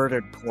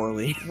worded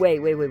poorly.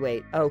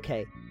 Wait.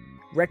 Okay.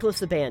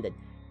 Reckless Abandon.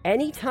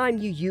 Anytime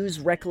you use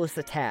Reckless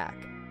Attack,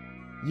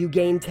 you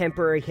gain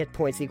temporary hit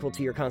points equal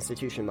to your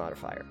Constitution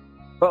modifier.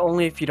 But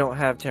only if you don't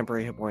have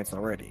temporary hit points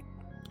already.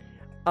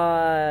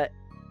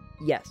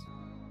 Yes.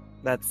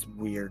 That's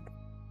weird.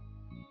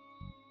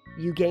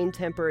 You gain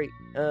temporary...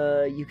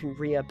 you can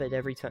re-up it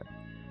every time.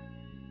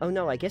 Oh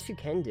no, I guess you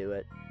can do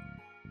it.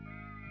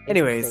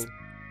 Anyways,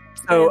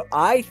 so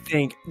I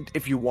think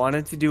if you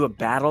wanted to do a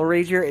Battle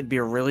Rager, it'd be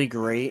really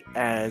great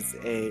as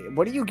a...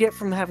 What do you get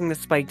from having the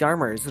spiked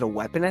armor? Is it a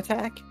weapon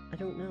attack? I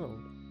don't know.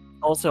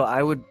 Also,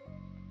 I would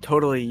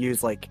totally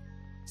use, like,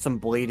 some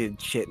bladed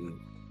shitting.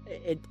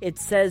 It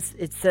says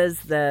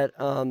that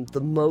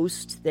the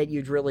most that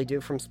you'd really do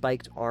from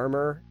spiked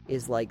armor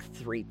is, like,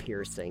 3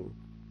 piercing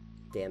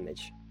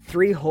damage.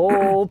 3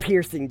 whole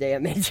piercing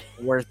damage.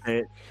 Worth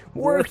it.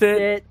 Worth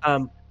it.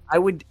 I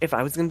would, if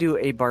I was going to do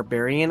a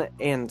barbarian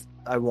and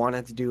I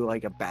wanted to do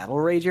like a battle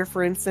rager,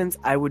 for instance,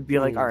 I would be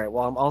like, all right,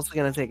 well, I'm also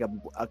going to take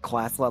a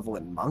class level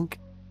in monk.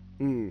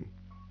 And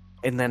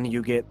then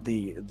you get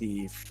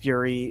the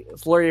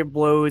flurry of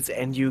blows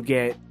and you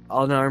get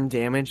unarmed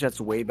damage.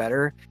 That's way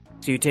better.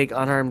 So you take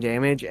unarmed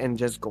damage and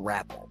just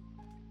grapple.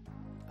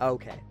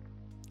 Okay.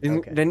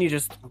 Then you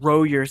just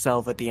throw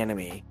yourself at the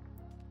enemy.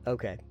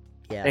 Okay.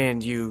 Yeah.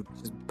 And you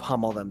just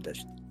pummel them to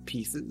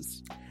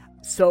pieces.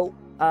 So,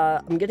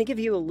 I'm gonna give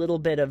you a little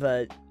bit of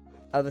a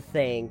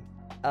thing.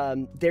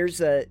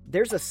 There's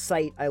a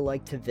site I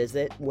like to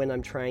visit when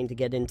I'm trying to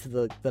get into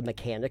the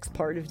mechanics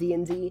part of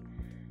D&D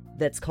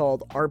that's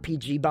called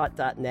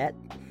rpgbot.net.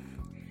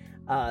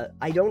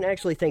 I don't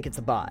actually think it's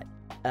a bot.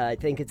 I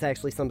think it's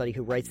actually somebody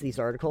who writes these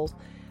articles.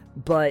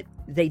 But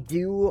they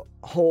do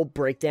whole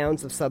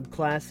breakdowns of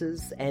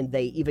subclasses, and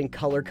they even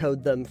color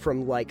code them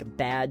from, like,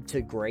 bad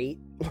to great.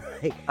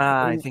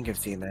 I think I've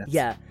seen that.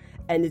 Yeah,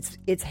 and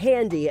it's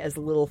handy as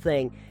a little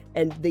thing.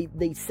 And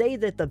they say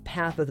that the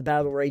path of the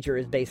Battle Rager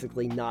is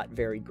basically not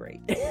very great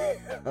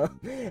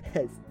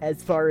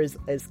as far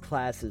as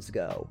classes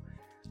go.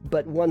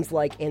 But ones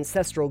like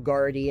Ancestral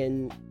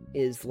Guardian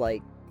is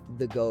like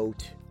the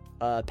GOAT,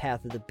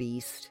 Path of the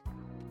Beast,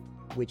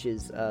 which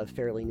is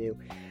fairly new.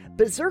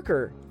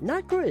 Berserker,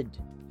 not good,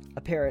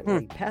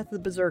 apparently. Path of the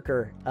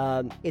Berserker.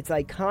 It's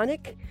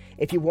iconic.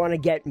 If you want to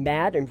get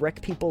mad and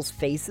wreck people's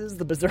faces,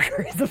 the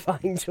Berserker is a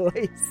fine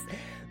choice.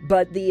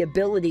 But the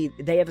ability,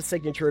 they have a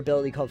signature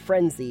ability called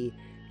Frenzy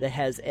that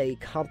has a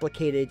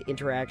complicated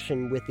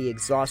interaction with the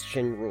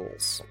exhaustion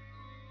rules.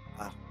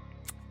 Wow.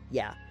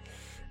 Yeah.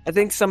 I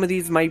think some of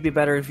these might be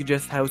better if you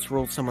just house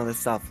rule some of the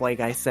stuff. Like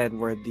I said,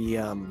 where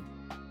the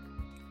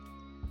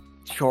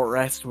short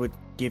rest would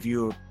give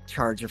you a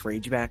charge of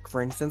rage back,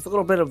 for instance. A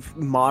little bit of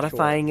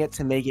modifying it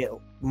to make it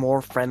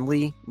more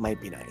friendly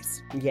might be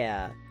nice.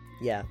 Yeah.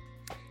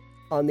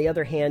 On the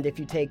other hand, if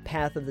you take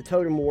Path of the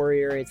Totem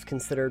Warrior, it's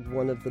considered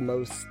one of the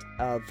most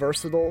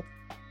versatile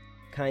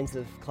kinds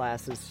of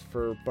classes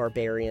for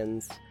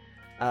barbarians.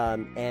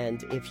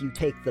 And if you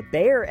take the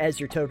bear as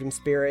your totem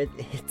spirit,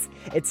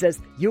 it says,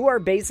 you are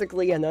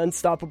basically an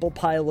unstoppable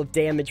pile of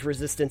damage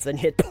resistance and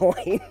hit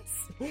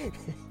points.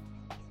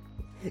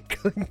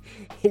 Good.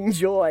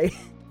 Enjoy.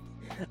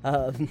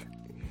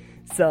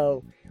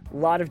 So, a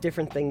lot of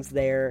different things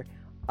there.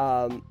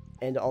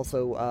 And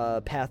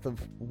also Path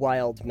of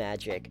Wild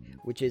Magic,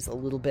 which is a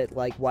little bit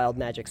like Wild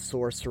Magic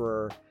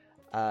Sorcerer.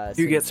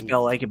 You get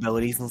spell-like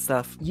abilities and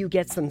stuff? You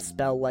get some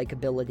spell-like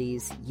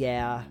abilities,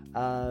 yeah.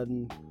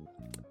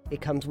 It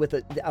comes with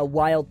a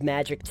Wild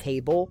Magic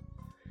table.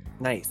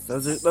 Nice.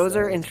 Those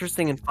are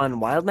interesting and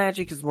fun. Wild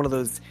Magic is one of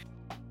those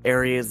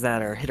areas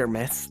that are hit or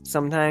miss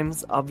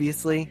sometimes,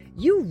 obviously.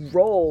 You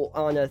roll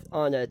on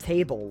a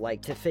table,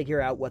 like, to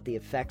figure out what the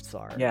effects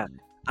are. Yeah.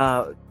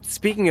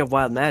 Speaking of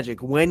Wild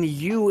Magic, when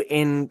you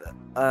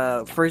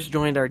first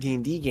joined our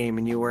D&D game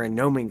and you were in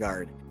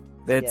Nomengard,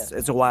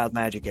 it's a Wild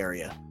Magic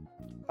area.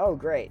 Oh,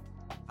 great.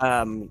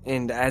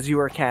 And as you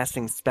were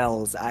casting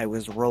spells, I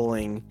was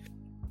rolling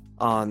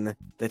on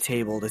the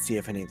table to see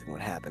if anything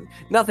would happen.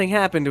 Nothing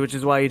happened, which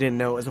is why you didn't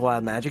know it was a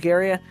Wild Magic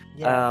area.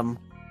 Yeah.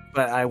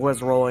 But I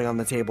was rolling on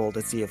the table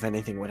to see if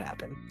anything would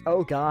happen.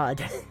 Oh,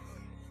 God.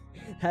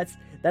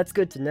 That's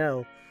good to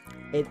know.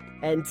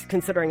 And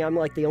considering I'm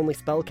like the only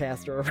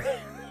spellcaster around.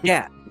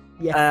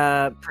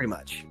 Yeah. Pretty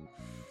much.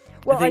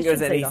 Well, I should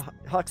say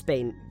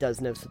Hawksbane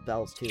does know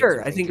spells too.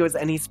 Sure, I think it was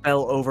any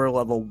spell over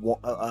level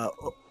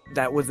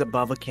that was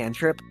above a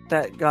cantrip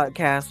that got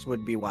cast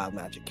would be Wild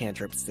Magic.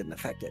 Cantrips didn't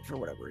affect it for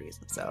whatever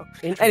reason. So,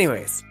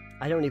 anyways,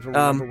 I don't even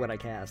remember what I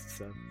cast.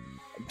 So,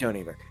 don't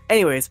either.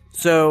 Anyways,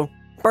 so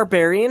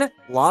Barbarian, a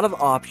lot of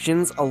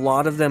options. A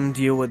lot of them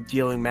deal with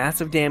dealing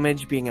massive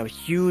damage, being a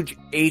huge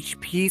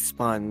HP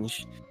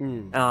sponge,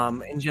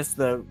 and just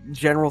the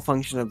general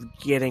function of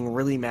getting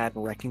really mad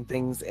and wrecking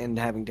things and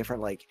having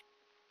different like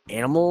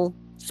animal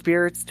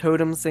spirits,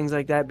 totems, things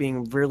like that,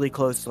 being really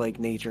close to like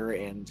nature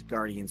and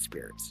guardian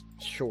spirits.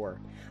 Sure.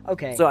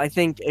 Okay. So I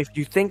think if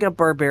you think of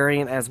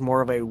Barbarian as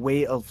more of a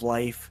way of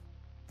life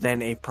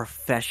than a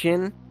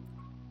profession,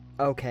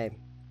 okay,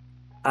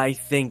 I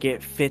think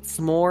it fits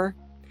more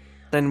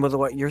than with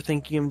what you're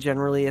thinking of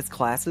generally as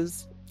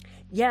classes.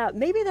 Yeah,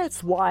 maybe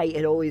that's why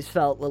it always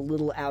felt a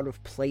little out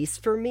of place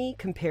for me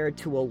compared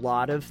to a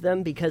lot of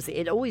them, because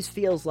it always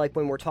feels like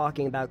when we're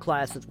talking about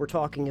classes, we're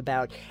talking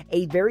about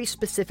a very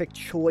specific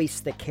choice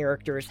that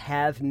characters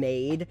have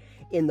made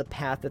in the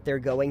path that they're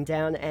going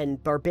down,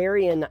 and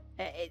Barbarian,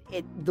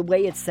 the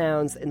way it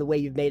sounds and the way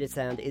you've made it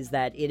sound is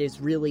that it is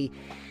really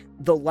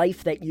the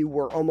life that you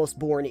were almost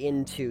born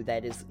into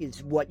that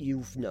is what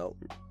you've known.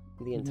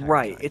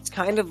 Right, it's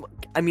kind of,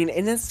 I mean,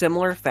 in a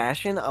similar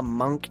fashion, a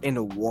monk and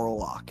a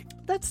warlock.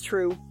 That's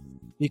true.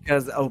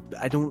 Because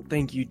I don't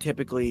think you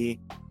typically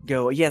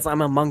go, yes,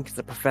 I'm a monk as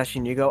a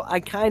profession. You go,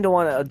 I kind of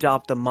want to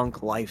adopt a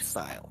monk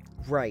lifestyle.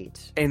 Right.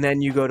 And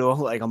then you go to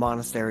a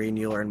monastery and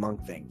you learn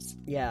monk things.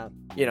 Yeah.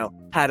 You know,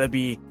 how to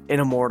be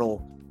an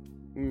immortal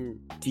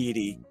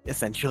deity,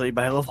 essentially,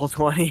 by level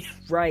 20.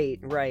 Right.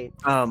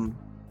 And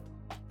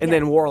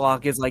then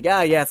warlock is like,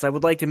 yes, I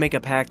would like to make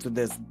a pact with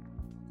this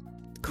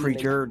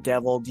creature,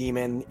 devil,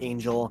 demon,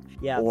 angel,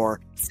 or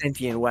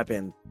sentient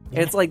weapon. And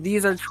it's like,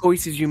 these are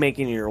choices you make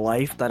in your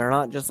life that are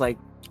not just like,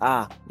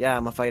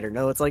 I'm a fighter.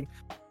 No, it's like,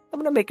 I'm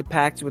gonna make a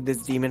pact with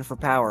this demon for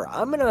power.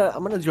 I'm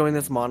gonna join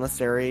this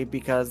monastery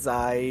because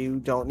I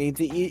don't need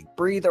to eat,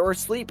 breathe, or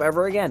sleep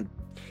ever again.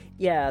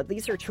 Yeah,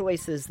 these are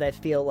choices that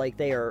feel like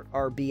they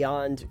are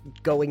beyond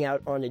going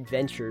out on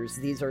adventures.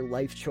 These are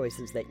life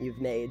choices that you've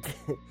made.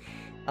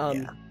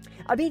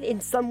 I mean, in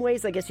some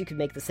ways, I guess you could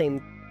make the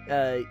same,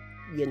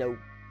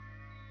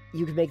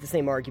 you could make the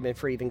same argument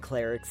for even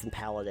clerics and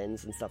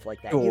paladins and stuff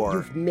like that. Sure.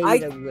 You've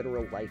made a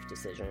literal life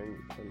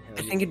decision.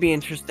 I think it'd be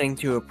interesting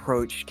to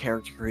approach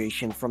character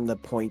creation from the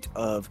point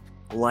of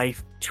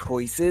life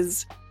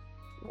choices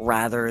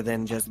rather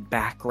than just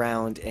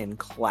background and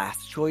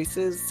class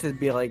choices. To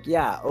be like,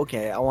 I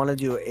want to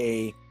do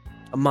a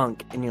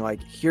monk, and you're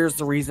like, here's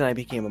the reason I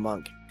became a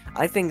monk.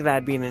 I think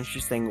that'd be an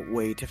interesting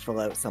way to fill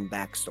out some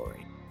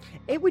backstory.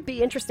 It would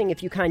be interesting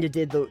if you kind of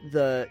did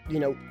the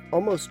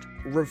almost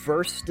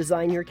reverse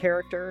design your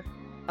character,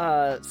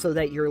 so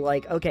that you're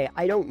like, okay,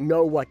 I don't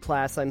know what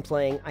class I'm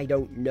playing, I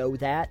don't know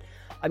that.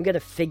 I'm going to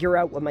figure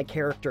out what my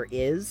character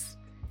is,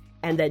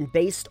 and then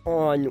based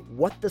on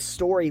what the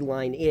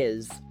storyline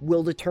is,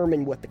 will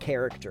determine what the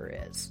character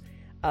is.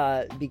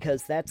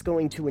 Because that's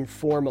going to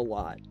inform a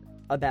lot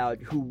about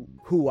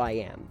who I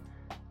am.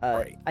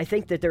 Right. I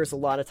think that there's a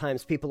lot of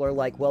times people are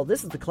like, well,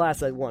 this is the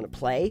class I want to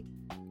play,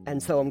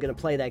 and so I'm going to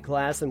play that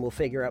class, and we'll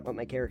figure out what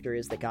my character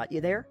is that got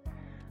you there.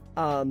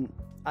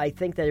 I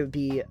think that it would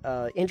be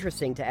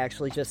interesting to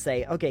actually just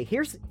say, okay,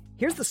 here's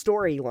the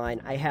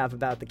storyline I have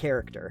about the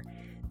character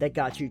that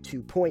got you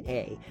to point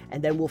A,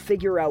 and then we'll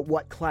figure out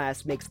what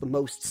class makes the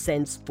most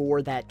sense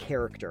for that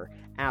character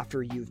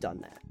after you've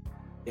done that.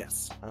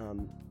 Yes.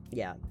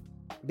 Yeah.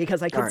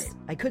 Because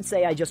I could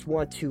say I just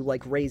want to,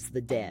 like, raise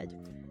the dead.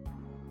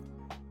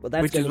 Well,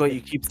 that's Which is what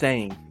you keep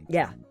saying.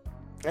 Yeah.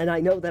 And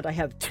I know that I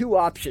have 2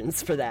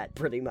 options for that,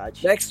 pretty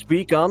much. Next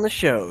week on the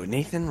show,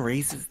 Nathan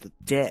raises the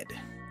dead.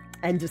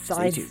 And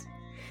decides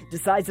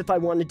if I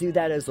want to do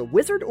that as a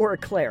wizard or a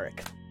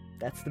cleric.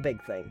 That's the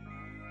big thing.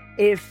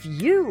 If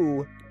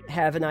you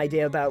have an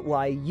idea about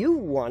why you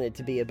wanted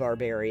to be a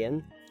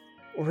barbarian,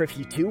 or if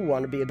you do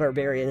want to be a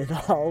barbarian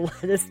at all,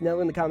 let us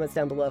know in the comments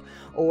down below,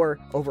 or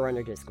over on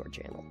our Discord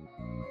channel.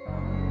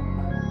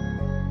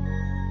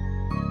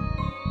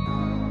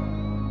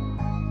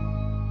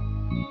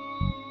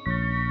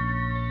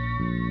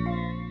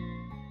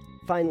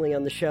 Finally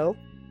on the show,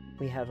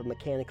 we have a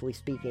Mechanically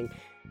Speaking.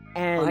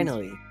 And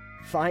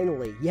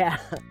Finally, yeah.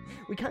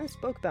 We kind of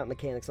spoke about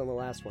mechanics on the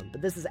last one,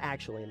 but this is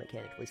actually a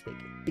Mechanically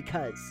Speaking.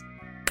 Because,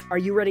 are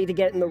you ready to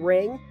get in the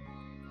ring?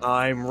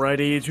 I'm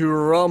ready to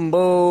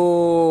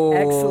rumble!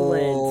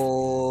 Excellent.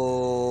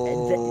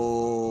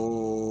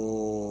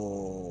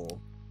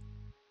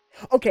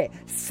 Okay,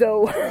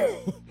 so...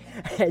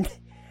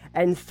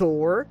 and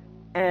Thor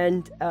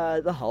and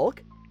the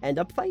Hulk end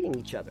up fighting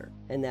each other.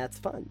 And that's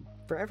fun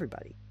for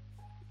everybody.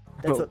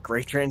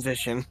 Great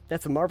transition.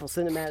 That's a Marvel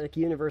Cinematic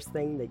Universe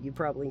thing that you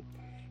probably...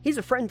 He's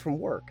a friend from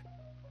work.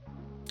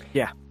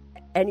 Yeah.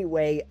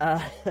 Anyway,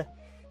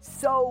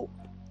 so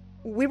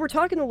we were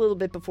talking a little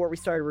bit before we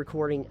started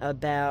recording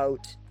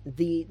about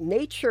the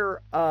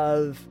nature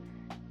of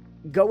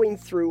going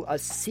through a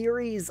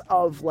series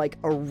of, like,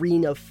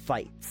 arena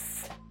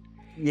fights.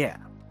 Yeah.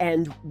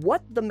 And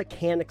what the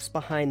mechanics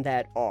behind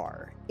that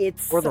are.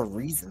 Or the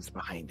reasons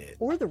behind it.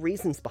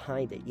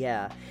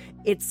 Yeah.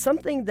 It's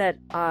something that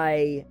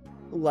I...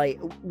 Like,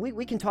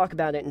 we can talk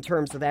about it in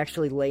terms of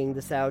actually laying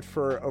this out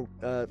for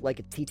like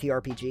a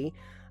TTRPG.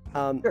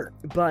 Sure.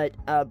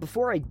 But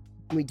before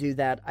we do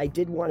that, I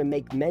did want to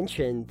make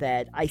mention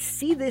that I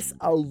see this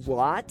a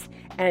lot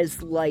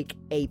as like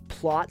a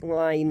plot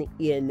line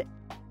in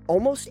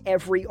almost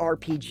every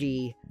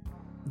RPG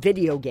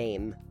video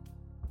game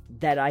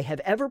that I have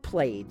ever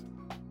played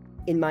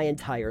in my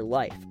entire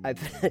life.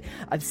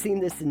 I've seen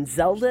this in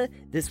Zelda.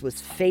 This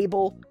was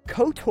Fable,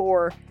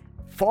 KOTOR,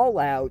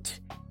 Fallout,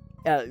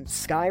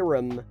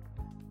 Skyrim.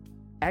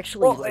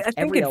 Actually,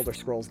 every Elder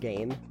Scrolls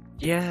game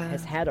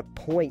has had a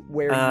point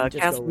where you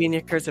just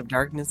Castlevania Curse of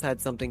Darkness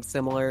had something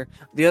similar.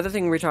 The other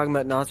thing we were talking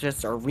about, not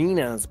just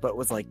arenas, but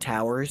was like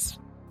towers.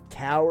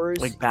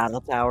 Like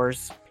battle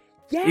towers.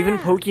 Yeah! Even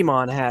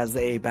Pokemon has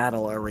a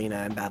battle arena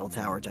and battle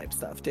tower type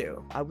stuff,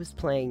 too. I was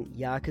playing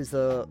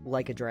Yakuza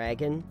Like a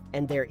Dragon,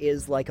 and there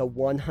is like a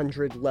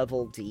 100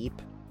 level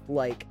deep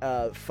like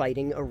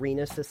fighting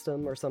arena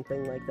system or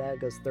something like that.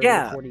 It goes 30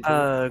 or 40 deep.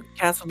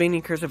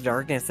 Castlevania Curse of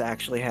Darkness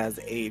actually has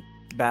a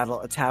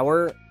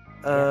tower.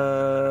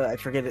 I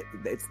forget it.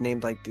 It's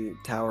named like the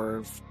Tower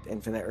of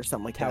Infinite or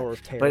something like that. Tower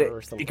of Terror but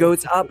or something. It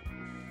goes up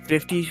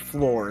 50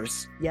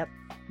 floors. Yep.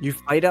 You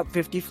fight up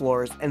 50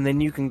 floors, and then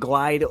you can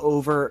glide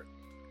over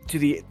to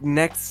the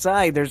next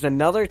side. There's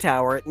another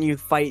tower, and you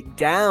fight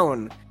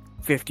down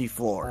 50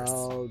 floors.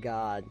 Oh,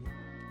 God.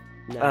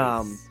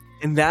 Nice.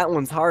 And that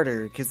one's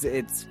harder because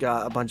it's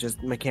got a bunch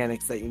of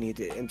mechanics that you need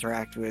to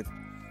interact with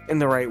in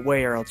the right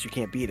way, or else you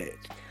can't beat it.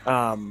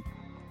 I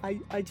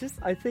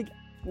think,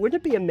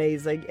 wouldn't it be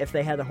amazing if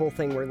they had a whole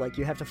thing where, like,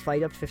 you have to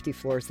fight up 50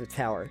 floors of the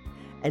tower,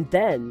 and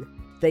then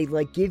they,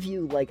 like, give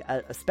you, like,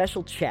 a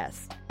special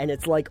chest, and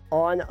it's, like,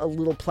 on a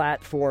little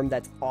platform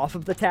that's off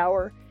of the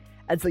tower,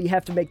 and so you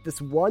have to make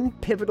this one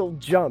pivotal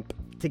jump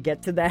to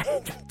get to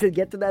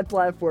that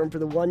platform for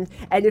the one,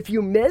 and if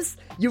you miss,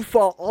 you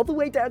fall all the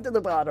way down to the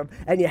bottom,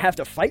 and you have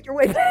to fight your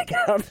way back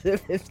up to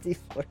 50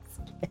 floors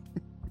again.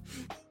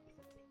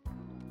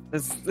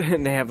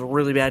 And they have a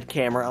really bad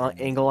camera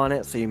angle on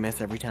it, so you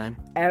miss every time.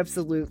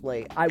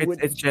 Absolutely.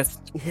 It's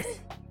just...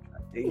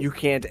 you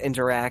can't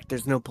interact,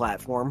 there's no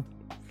platform.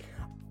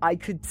 I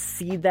could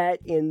see that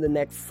in the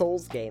next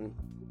Souls game.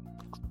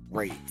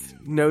 Great.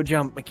 No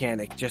jump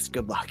mechanic, just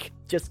good luck.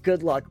 Just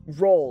good luck.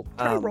 Roll.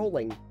 Try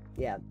rolling.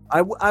 Yeah.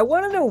 I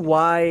want to know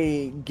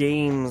why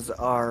games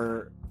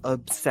are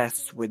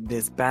obsessed with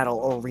this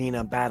battle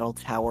arena, battle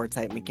tower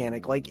type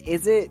mechanic. Like,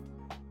 is it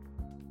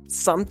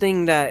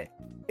something that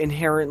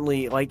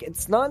inherently, like,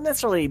 it's not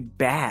necessarily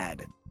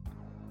bad,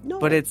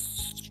 but it's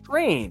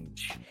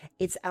strange.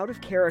 It's out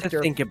of character.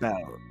 To think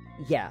about.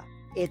 Yeah.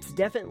 It's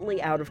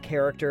definitely out of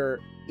character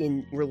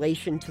in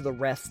relation to the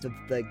rest of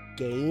the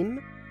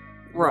game.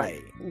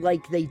 Right.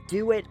 Like, they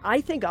do it... I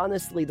think,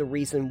 honestly, the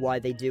reason why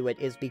they do it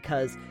is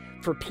because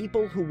for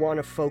people who want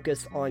to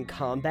focus on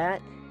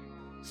combat,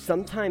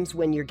 sometimes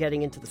when you're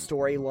getting into the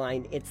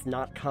storyline, it's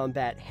not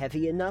combat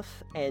heavy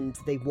enough, and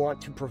they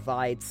want to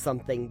provide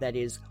something that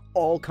is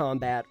all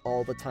combat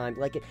all the time.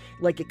 Like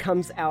it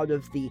comes out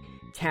of the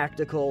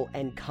tactical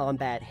and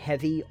combat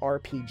heavy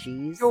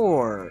RPGs.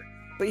 Sure.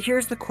 But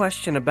here's the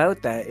question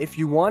about that. If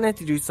you wanted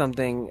to do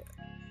something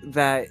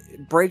that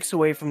breaks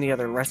away from the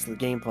rest of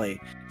the gameplay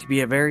to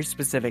be a very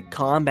specific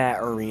combat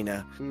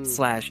arena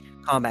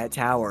 / combat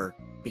tower,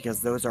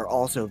 because those are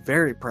also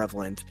very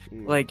prevalent,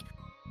 like,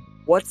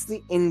 what's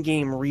the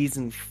in-game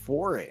reason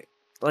for it?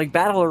 Like,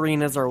 battle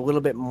arenas are a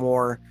little bit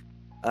more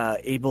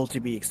able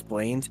to be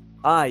explained.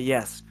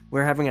 Yes,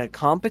 we're having a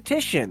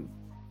competition.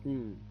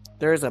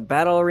 There's a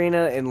battle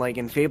arena, and like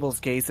in Fable's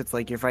case, it's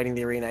like you're fighting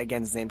the arena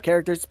against named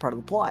characters. It's part of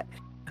the plot.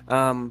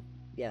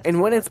 Yes.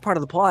 And when it's part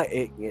of the plot,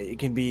 it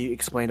can be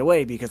explained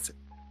away because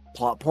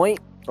plot point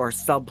or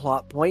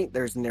subplot point,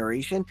 there's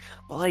narration.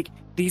 But like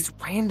these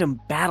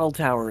random battle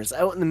towers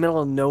out in the middle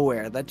of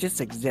nowhere that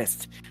just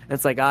exist. And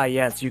it's like,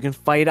 yes, you can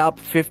fight up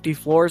 50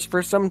 floors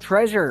for some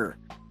treasure.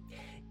 Yeah.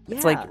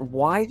 It's like,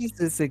 why does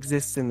this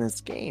exist in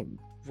this game?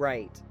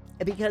 Right.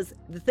 Because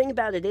the thing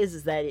about it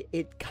is that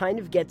it kind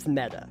of gets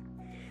meta.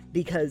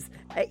 Because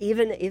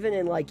even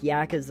in like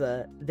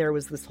Yakuza, there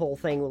was this whole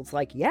thing where it's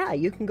like, yeah,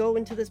 you can go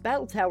into this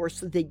battle tower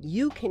so that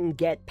you can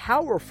get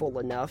powerful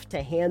enough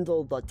to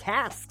handle the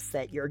tasks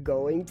that you're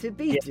going to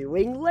be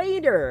doing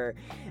later.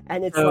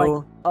 And it's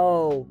like,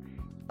 oh,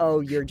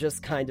 you're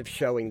just kind of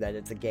showing that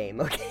it's a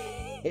game,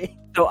 okay?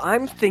 So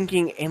I'm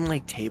thinking in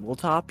like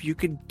tabletop, you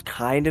could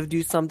kind of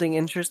do something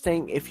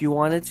interesting if you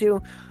wanted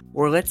to.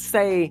 Or let's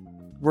say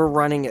we're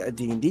running a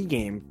D&D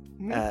game.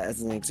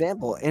 As an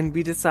example, and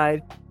we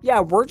decide,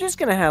 we're just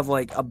gonna have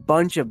like a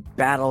bunch of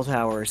battle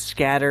towers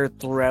scattered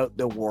throughout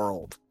the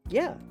world.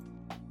 Yeah.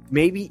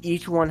 Maybe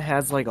each one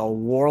has like a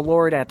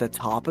warlord at the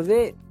top of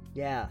it.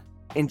 Yeah.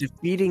 And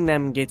defeating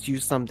them gets you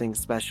something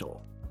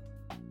special.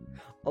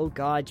 Oh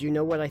god, you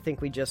know what I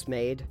think we just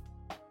made?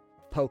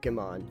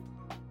 Pokemon.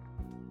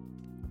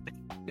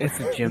 It's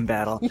a gym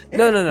battle.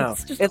 No.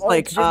 It's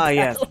like,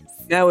 yes.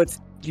 Now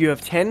you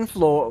have 10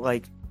 floor,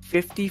 like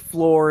 50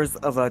 floors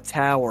of a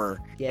tower,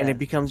 and it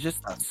becomes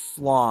just a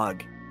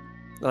slog.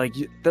 Like,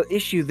 the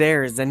issue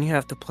there is then you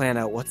have to plan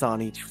out what's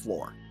on each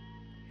floor.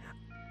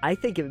 I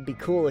think it would be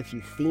cool if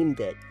you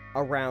themed it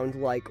around,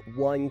 like,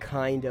 one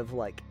kind of,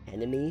 like,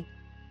 enemy.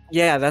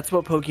 Yeah, that's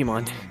what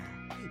Pokemon did.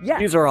 Yeah.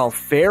 These are all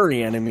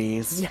fairy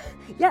enemies.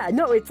 Yeah,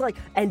 no, it's like,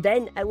 and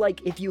then,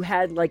 like, if you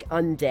had, like,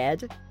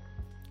 undead,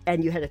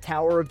 and you had a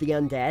tower of the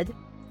undead,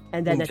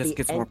 and then it just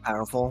gets more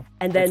powerful.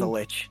 And then it's a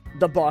lich.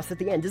 The boss at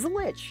the end is a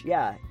lich.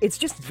 Yeah, it's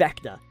just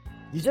Vecna.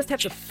 You just have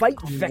to fight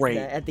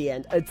Vecna at the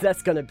end.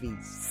 That's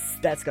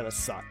gonna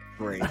suck.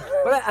 Great.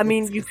 But I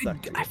mean,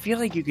 I feel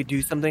like you could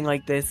do something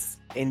like this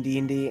in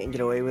D&D and get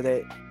away with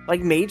it.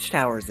 Like mage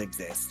towers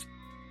exist.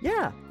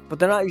 Yeah, but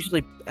they're not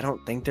usually. I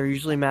don't think they're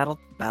usually battle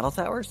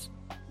towers.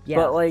 Yeah.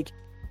 But like,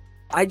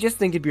 I just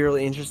think it'd be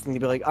really interesting to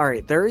be like, all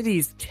right, there are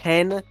these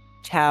 10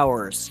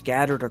 towers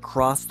scattered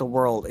across the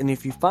world, and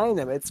if you find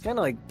them, it's kind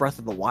of like Breath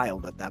of the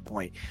Wild at that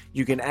point.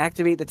 You can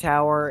activate the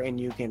tower and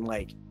you can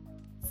like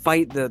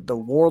fight the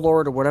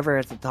warlord or whatever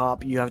at the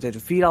top. You have to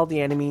defeat all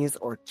the enemies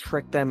or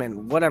trick them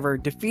and whatever,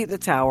 defeat the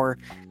tower,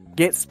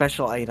 get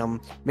special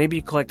item, maybe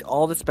you collect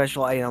all the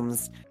special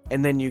items,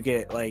 and then you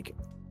get like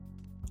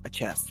a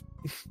chest.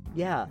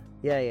 Yeah.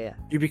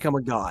 You become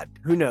a god,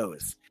 who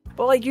knows.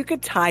 But like, you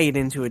could tie it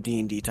into a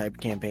D&D type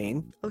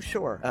campaign. Oh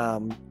sure.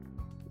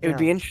 It would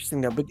be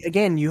interesting, though. But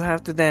again, you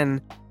have to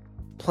then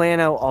plan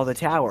out all the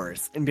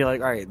towers and be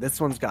like, all right,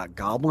 this one's got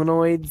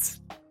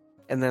goblinoids.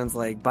 And then it's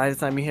like, by the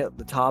time you hit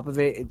the top of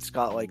it, it's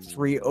got like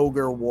 3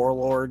 ogre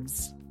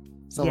warlords.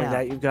 Something like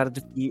that you've got to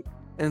defeat.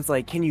 And it's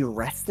like, can you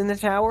rest in the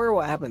tower?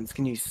 What happens?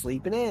 Can you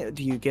sleep in it?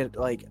 Do you get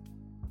like,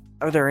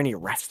 are there any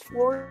rest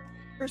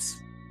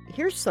floors?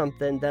 Here's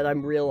something that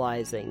I'm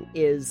realizing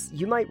is,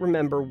 you might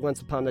remember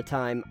once upon a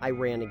time I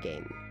ran a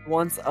game.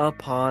 Once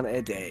upon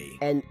a day.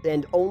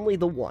 And only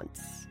the once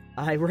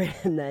I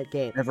ran that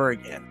game. Never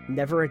again.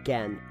 Never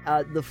again.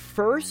 The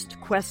first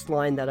quest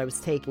line that I was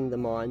taking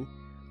them on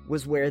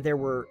was where there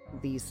were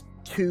these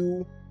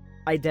 2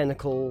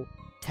 identical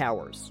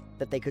towers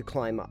that they could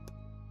climb up.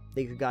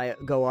 They could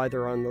go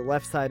either on the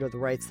left side or the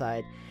right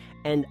side.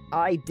 And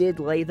I did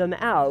lay them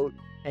out,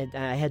 and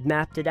I had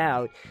mapped it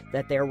out,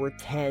 that there were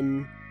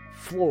 10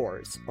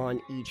 floors on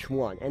each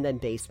one, and then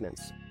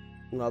basements,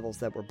 levels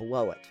that were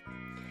below it.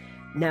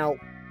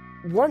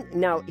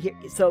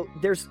 So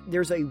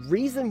there's a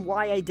reason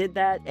why I did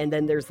that, and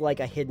then there's like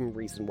a hidden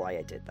reason why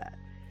I did that.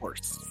 Of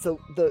course. So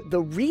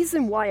the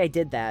reason why I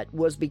did that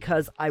was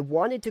because I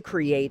wanted to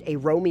create a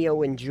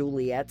Romeo and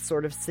Juliet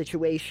sort of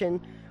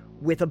situation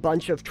with a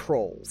bunch of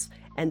trolls,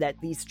 and that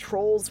these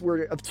trolls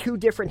were of 2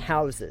 different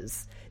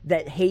houses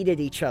that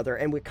hated each other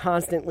and would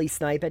constantly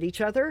snipe at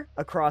each other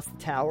across the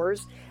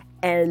towers.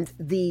 And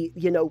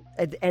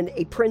and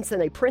a prince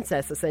and a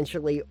princess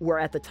essentially were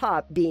at the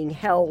top being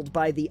held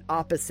by the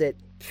opposite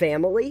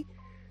family.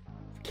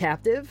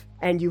 captive,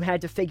 and you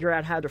had to figure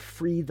out how to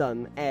free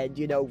them and,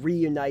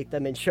 reunite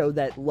them and show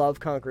that love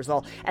conquers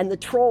all. And the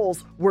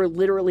trolls were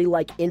literally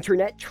like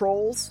internet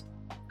trolls.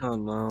 Oh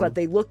no. But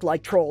they looked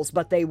like trolls,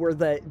 but they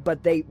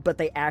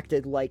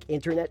acted like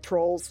internet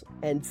trolls.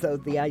 And so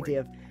the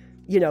idea of,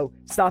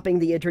 stopping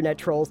the internet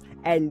trolls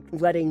and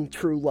letting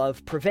true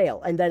love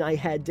prevail. And then I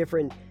had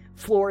different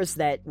floors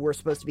that were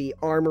supposed to be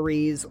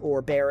armories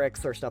or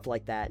barracks or stuff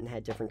like that, and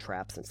had different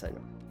traps and so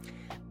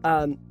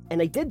on.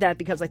 And I did that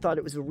because I thought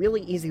it was a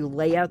really easy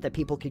layout that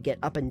people could get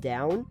up and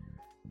down,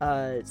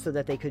 so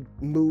that they could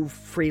move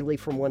freely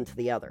from one to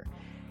the other.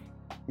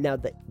 Now,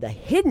 the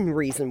hidden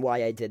reason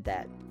why I did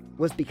that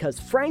was because,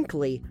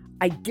 frankly,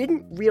 I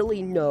didn't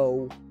really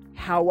know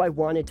how I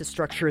wanted to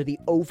structure the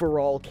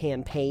overall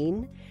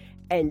campaign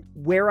and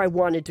where I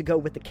wanted to go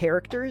with the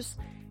characters.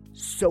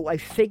 So I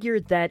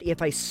figured that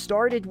if I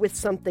started with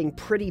something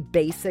pretty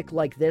basic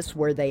like this,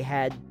 where they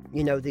had,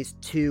 these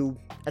two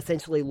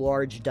essentially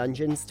large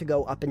dungeons to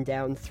go up and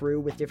down through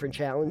with different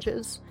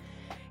challenges,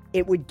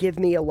 it would give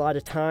me a lot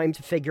of time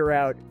to figure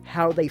out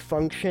how they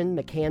function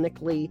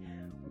mechanically,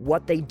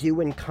 what they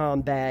do in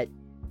combat,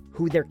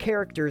 who their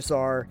characters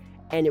are,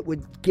 and it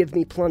would give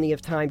me plenty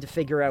of time to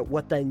figure out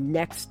what the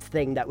next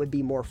thing that would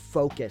be more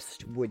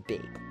focused would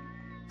be.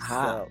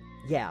 So,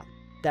 yeah,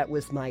 that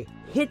was my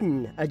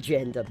hidden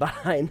agenda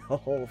behind the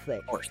whole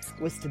thing,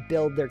 was to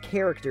build their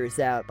characters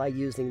out by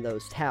using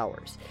those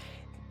towers.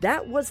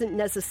 That wasn't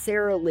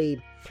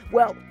necessarily...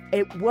 Well,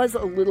 it was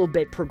a little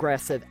bit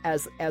progressive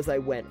as I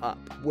went up,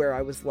 where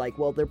I was like,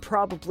 well, they're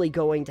probably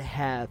going to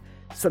have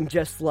some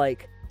just,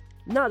 like,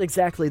 not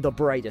exactly the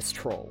brightest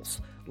trolls,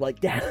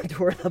 like down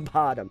toward the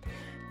bottom.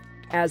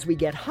 As we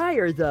get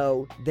higher,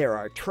 though, there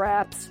are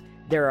traps.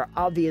 There are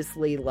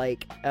obviously,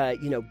 like,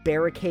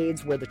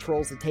 barricades where the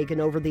trolls had taken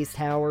over these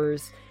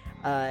towers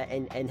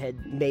and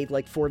had made,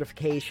 like,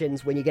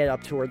 fortifications. When you get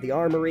up toward the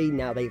armory,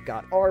 now they've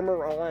got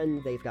armor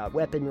on, they've got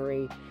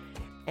weaponry,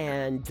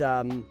 and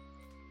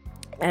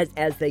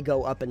as they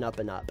go up and up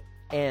and up.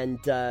 And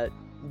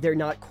they're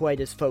not quite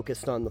as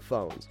focused on the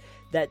phones.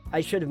 That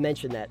I should have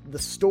mentioned that. The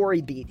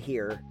story beat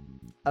here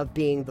of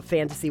being the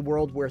fantasy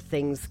world where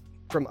things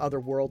from other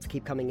worlds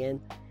keep coming in,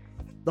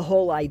 the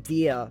whole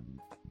idea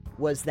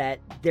was that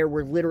there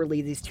were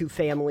literally these two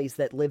families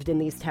that lived in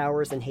these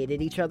towers and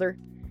hated each other,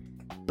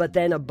 but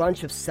then a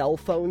bunch of cell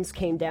phones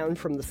came down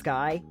from the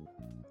sky,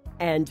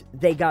 and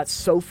they got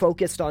so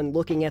focused on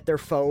looking at their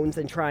phones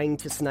and trying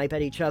to snipe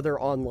at each other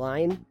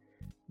online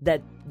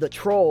that the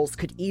trolls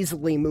could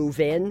easily move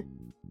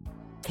in,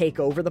 take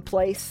over the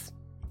place,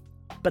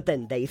 but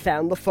then they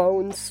found the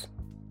phones.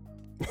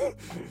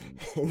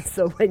 And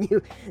so when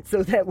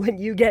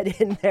you get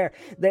in there,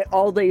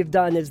 all they've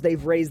done is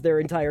they've raised their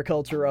entire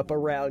culture up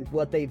around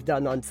what they've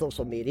done on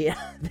social media.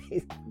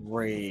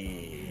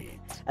 Great.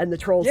 And the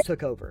trolls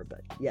took over,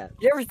 but yeah.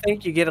 You ever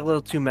think you get a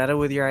little too meta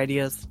with your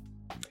ideas?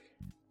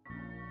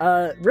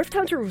 Rift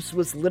Hunters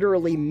was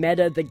literally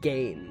meta the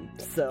game,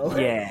 so...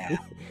 Yeah.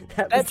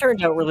 that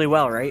turned out really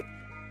well, right?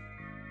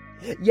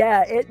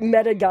 Yeah, it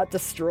meta got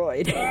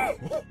destroyed.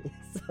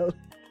 So...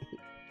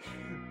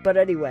 But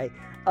anyway...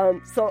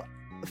 So,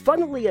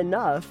 funnily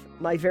enough,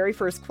 my very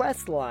first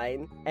quest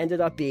line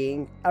ended up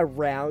being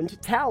around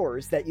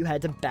towers that you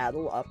had to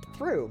battle up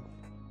through.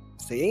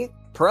 See?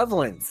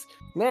 Prevalence.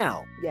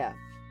 Now. Yeah.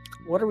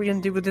 What are we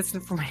going to do with this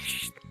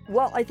information?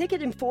 Well, I think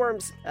it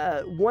informs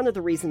one of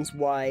the reasons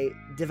why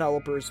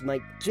developers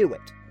might do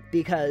it,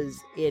 because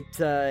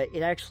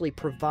it actually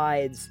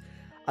provides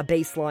a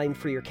baseline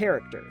for your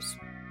characters.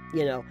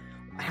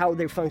 How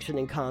they function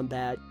in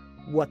combat,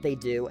 what they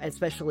do,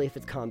 especially if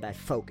it's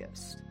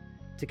combat-focused.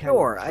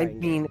 Sure, I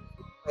mean,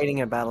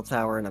 fighting a battle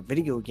tower in a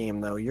video game,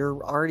 though,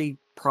 you're already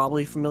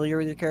probably familiar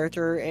with your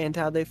character and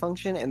how they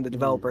function, and the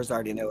developers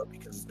already know it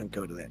because it's been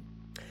coded in.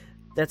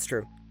 That's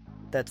true.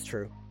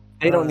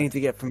 They don't need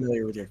to get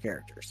familiar with your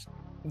characters.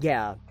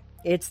 Yeah,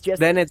 it's just...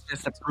 Then it's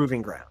just a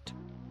proving ground.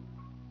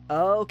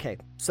 Okay,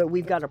 so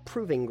we've got a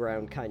proving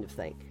ground kind of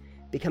thing,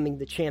 becoming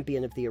the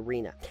champion of the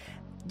arena.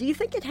 Do you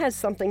think it has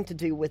something to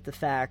do with the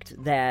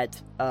fact that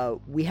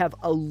we have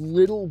a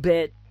little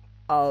bit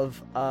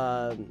of...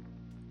 a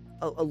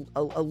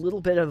little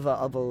bit of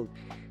a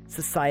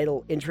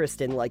societal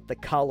interest in, like, the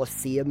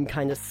Colosseum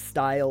kind of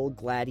style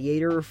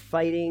gladiator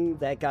fighting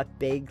that got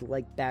big,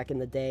 like, back in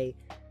the day?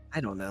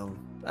 I don't know.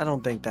 I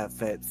don't think that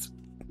fits.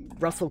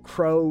 Russell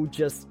Crowe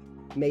just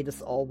made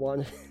us all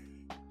want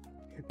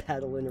to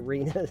battle in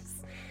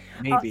arenas.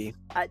 Maybe.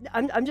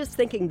 I'm just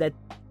thinking that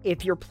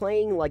if you're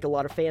playing, like, a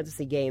lot of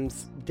fantasy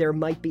games, there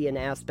might be an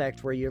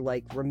aspect where you're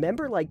like,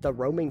 remember, like, the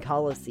Roman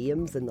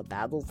Colosseums and the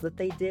battles that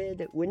they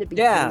did? Wouldn't it be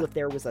cool if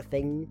there was a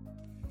thing?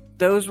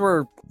 Those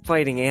were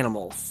fighting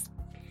animals.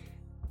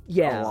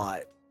 Yeah. A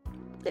lot.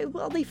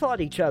 They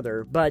fought each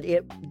other, but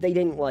they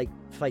didn't, like,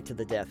 fight to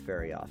the death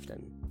very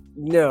often.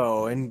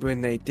 No, and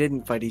when they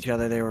didn't fight each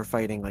other, they were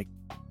fighting, like,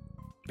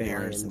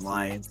 bears and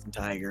lions and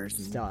tigers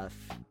and stuff.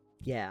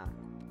 Yeah.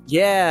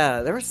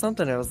 Yeah, there was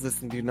something I was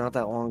listening to not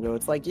that long ago.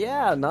 It's like,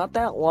 yeah, not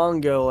that long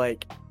ago,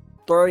 like,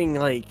 throwing,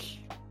 like,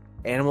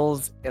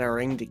 animals in a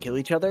ring to kill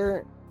each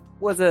other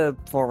was a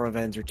form of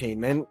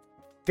entertainment.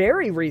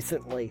 Very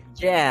recently.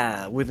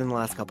 Yeah, within the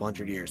last couple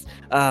hundred years.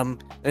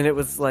 And it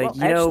was like,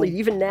 well, actually,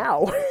 even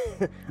now.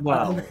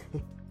 Well,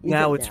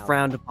 now even it's now.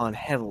 frowned upon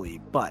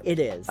heavily, but It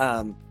is.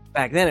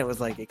 back then it was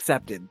like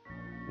accepted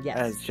Yes.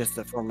 as just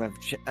a form of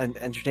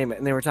entertainment.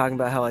 And they were talking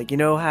about how, like,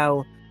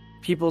 how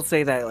people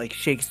say that like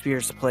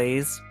Shakespeare's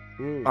plays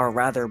are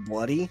rather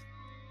bloody.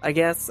 I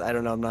guess, I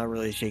don't know, I'm not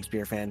really a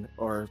Shakespeare fan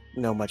or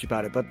know much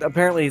about it, but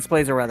apparently his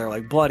plays are rather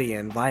like bloody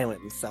and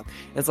violent and stuff.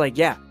 It's like,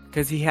 yeah,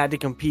 because he had to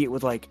compete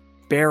with like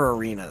bear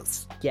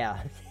arenas.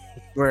 Yeah.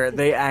 Where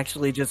they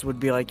actually just would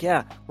be like,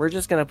 yeah, we're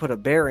just gonna put a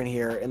bear in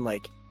here and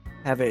like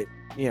have it,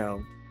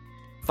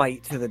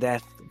 fight to the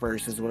death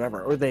versus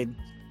whatever. Or they'd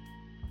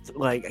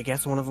like, I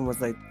guess one of them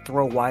was like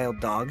throw wild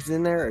dogs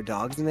in there and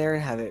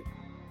have it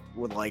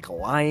with like a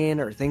lion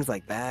or things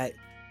like that.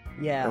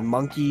 Yeah. Or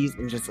monkeys,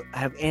 and just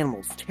have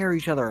animals tear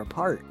each other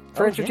apart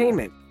for Oh,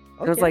 entertainment.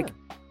 Oh, And I was yeah. like,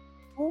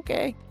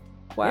 okay,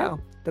 wow,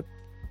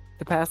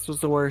 the past was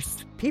the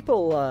worst.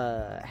 People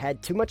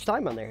had too much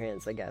time on their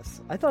hands, I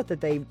guess. I thought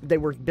that they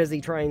were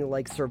busy trying to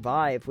like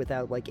survive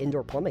without like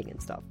indoor plumbing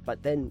and stuff.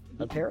 But then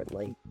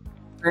apparently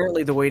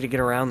The way to get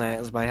around that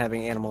is by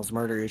having animals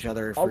murder each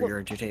other for your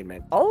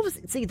entertainment. all of us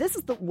see this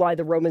is why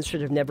the Romans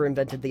should have never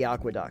invented the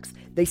aqueducts.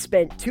 They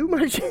spent too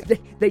much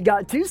they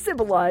got too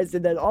civilized,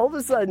 and then all of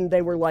a sudden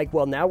they were like,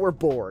 well, now we're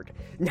bored.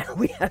 Now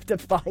we have to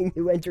find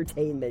new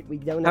entertainment. We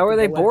don't How have are to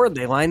they go out- bored?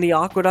 They line the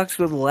aqueducts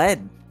with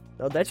lead.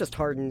 Oh, that just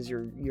hardens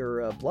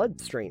your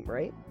bloodstream,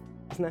 right?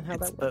 Isn't that how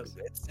that works?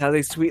 It's how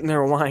they sweeten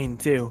their wine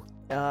too.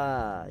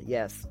 Ah,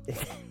 yes.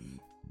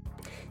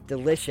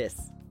 Delicious.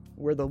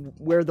 Where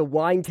the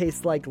wine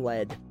tastes like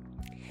lead.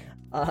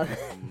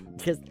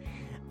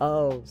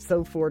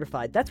 So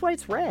fortified. That's why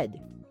it's red.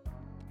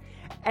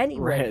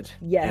 Anyway, Red.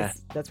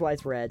 yes, that's why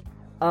it's red.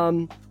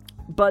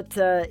 But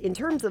in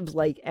terms of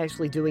like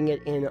actually doing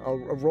it in a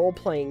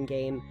role-playing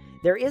game,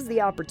 there is the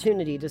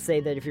opportunity to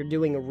say that if you're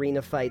doing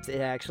arena fights,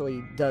 it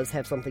actually does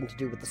have something to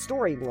do with the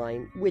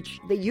storyline, which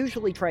they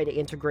usually try to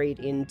integrate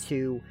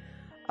into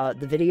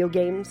the video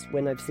games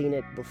when I've seen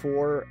it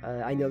before.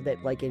 I know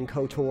that like in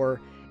KOTOR,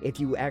 if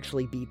you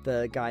actually beat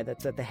the guy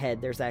that's at the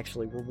head, there's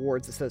actually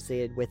rewards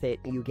associated with it.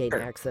 You gain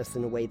access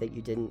in a way that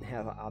you didn't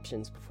have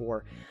options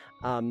before.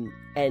 And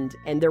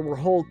there were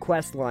whole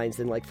quest lines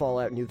in like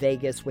Fallout New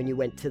Vegas when you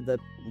went to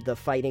the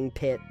fighting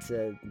pit,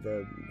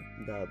 the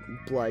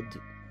blood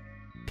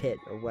pit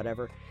or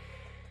whatever,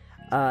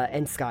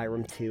 and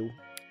Skyrim too.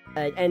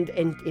 And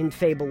in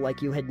Fable,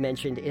 like you had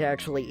mentioned, it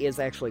actually is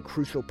a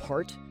crucial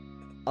part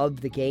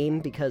of the game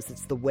because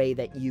it's the way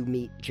that you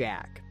meet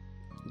Jack.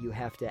 You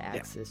have to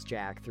access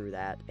Jack through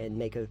that and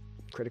make a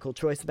critical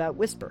choice about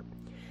Whisper.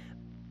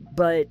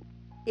 But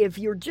if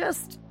you're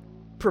just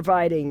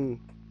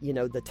providing,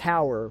 the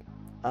Tower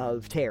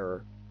of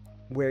Terror,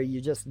 where you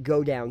just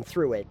go down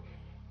through it,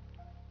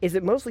 is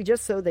it mostly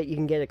just so that you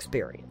can get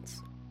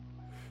experience?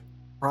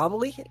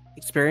 Probably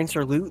experience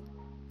or loot.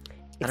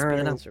 I don't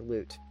really know. Experience or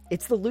loot.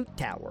 It's the loot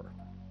tower.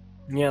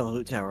 Yeah, the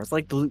loot tower. It's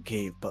like the loot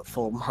cave, but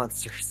full of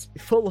monsters.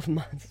 Full of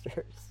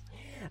monsters.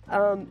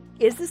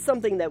 Is this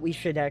something that we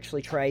should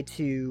actually try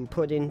to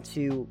put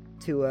into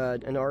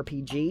an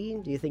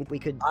RPG? Do you think we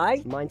could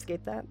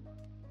Mindscape that?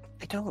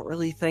 I don't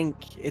really think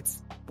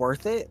it's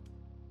worth it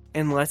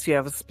unless you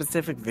have a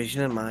specific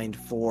vision in mind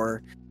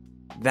for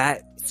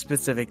that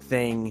specific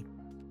thing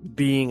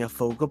being a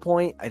focal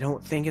point. I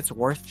don't think it's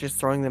worth just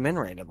throwing them in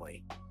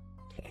randomly.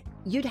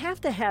 You'd have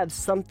to have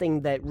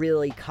something that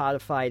really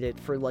codified it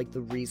for, like,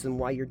 the reason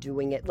why you're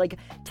doing it. Like,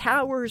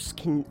 towers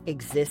can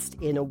exist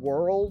in a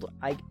world,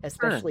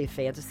 especially a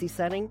fantasy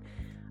setting.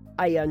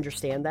 I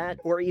understand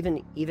that. Or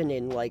even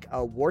in, like,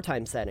 a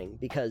wartime setting,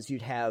 because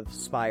you'd have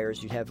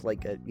spires, you'd have,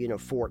 like,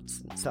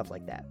 forts and stuff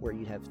like that, where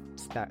you'd have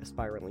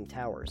spiraling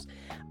towers.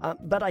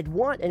 But I'd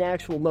want an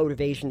actual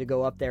motivation to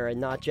go up there and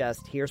not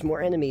just, here's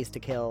more enemies to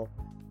kill.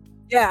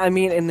 Yeah, I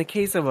mean, in the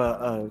case of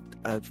a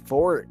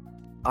fort,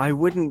 I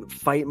wouldn't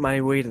fight my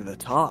way to the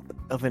top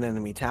of an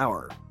enemy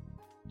tower.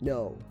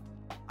 No.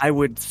 I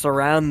would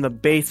surround the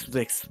base with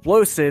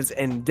explosives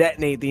and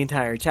detonate the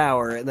entire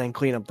tower and then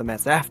clean up the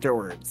mess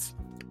afterwards.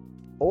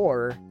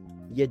 Or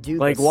you do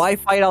like, why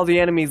fight all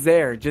the enemies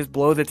there? Just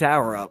blow the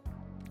tower up.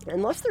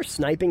 Unless they're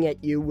sniping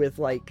at you with,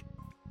 like,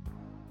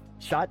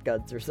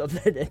 shotguns or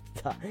something at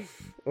the top.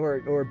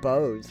 Or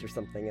bows or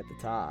something at the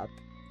top.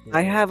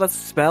 I have a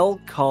spell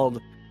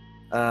called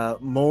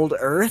Mold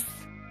Earth.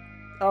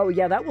 Oh,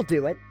 yeah, that will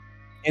do it.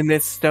 In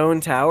this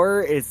stone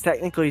tower, it's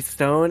technically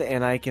stone,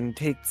 and I can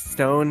take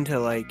stone to,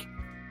 like,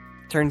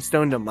 turn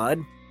stone to mud.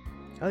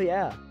 Oh,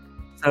 yeah.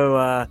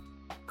 So,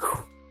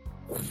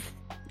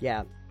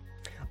 yeah.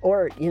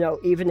 Or,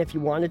 even if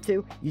you wanted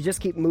to, you just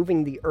keep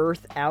moving the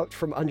earth out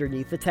from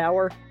underneath the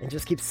tower and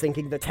just keep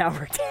sinking the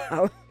tower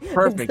down.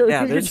 Perfect,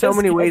 yeah, there's so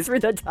many ways.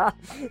 Through the top.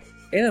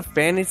 In a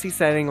fantasy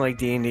setting like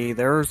D&D,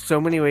 there are so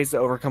many ways to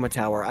overcome a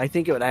tower. I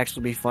think it would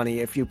actually be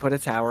funny if you put a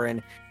tower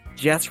in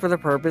just for the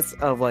purpose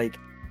of, like,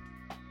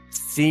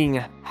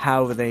 seeing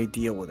how they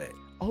deal with it.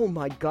 Oh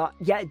my god.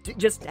 Yeah,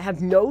 just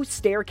have no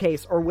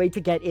staircase or way to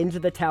get into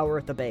the tower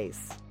at the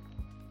base.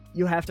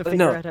 You have to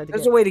figure out how to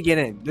there's a way to get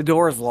in. The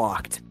door is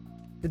locked.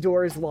 The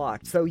door is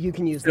locked, so you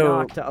can use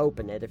knock to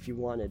open it if you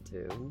wanted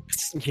to.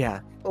 Yeah.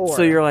 Or,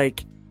 so you're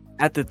like,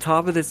 at the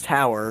top of this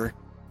tower,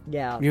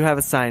 yeah. you have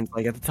a sign,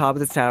 like, at the top of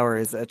this tower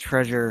is a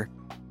treasure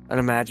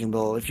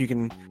unimaginable. If you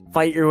can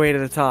fight your way to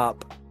the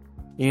top,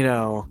 you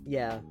know,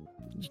 Yeah.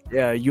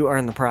 You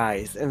earn the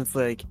prize. And it's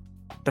like,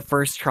 the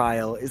first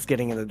trial is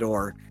getting in the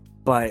door,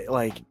 but,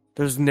 like,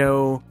 there's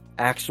no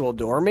actual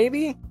door,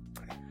 maybe?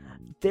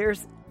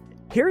 Here's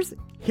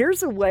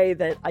a way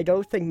that I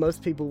don't think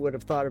most people would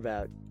have thought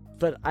about,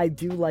 but I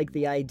do like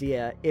the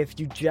idea if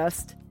you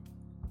just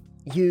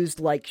used,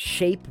 like,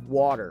 shape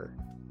water,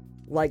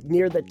 like,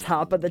 near the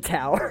top of the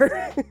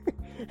tower,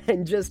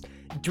 and just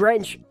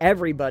drench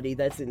everybody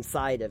that's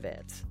inside of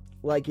it.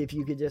 Like, if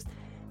you could just,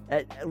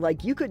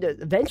 like, you could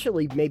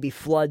eventually maybe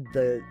flood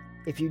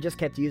if you just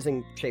kept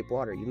using shape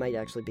water, you might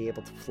actually be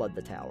able to flood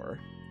the tower.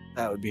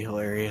 That would be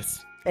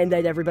hilarious. And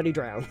then everybody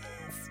drowns.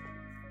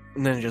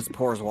 And then it just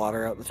pours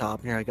water out the top,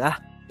 and you're like,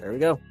 there we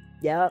go.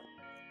 Yep,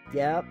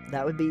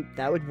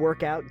 that would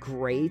work out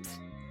great.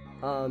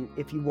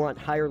 If you want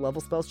higher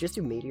level spells, just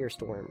do Meteor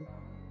Storm.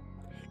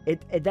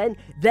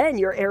 Then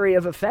your area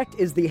of effect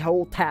is the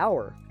whole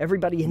tower.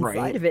 Everybody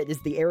inside of it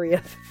is the area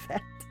of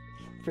effect.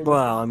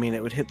 Well, I mean,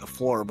 it would hit the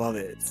floor above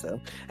it, so...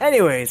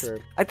 Anyways, True.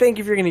 I think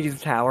if you're going to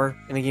use a tower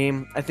in a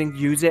game, I think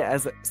use it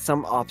as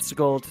some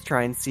obstacle to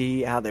try and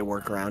see how they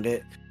work around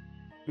it.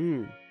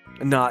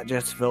 Not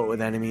just fill it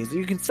with enemies.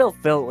 You can still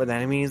fill it with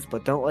enemies,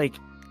 but don't, like,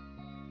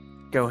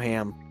 go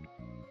ham.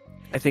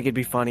 I think it'd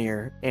be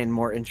funnier and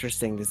more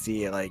interesting to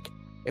see, like,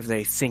 if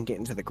they sink it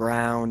into the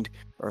ground,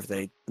 or if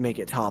they make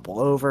it topple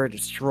over,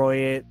 destroy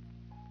it.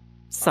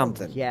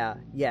 Something. Oh,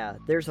 yeah.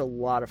 There's a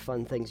lot of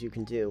fun things you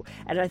can do.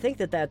 And I think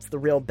that that's the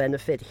real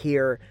benefit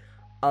here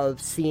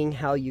of seeing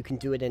how you can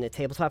do it in a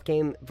tabletop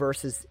game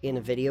versus in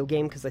a video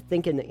game. Because I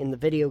think in the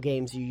video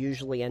games, you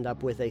usually end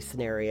up with a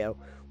scenario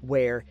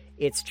where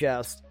it's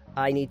just,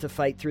 I need to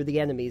fight through the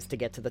enemies to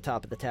get to the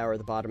top of the tower,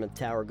 the bottom of the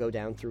tower, go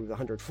down through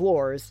 100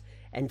 floors,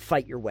 and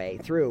fight your way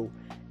through.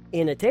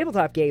 In a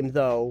tabletop game,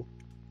 though,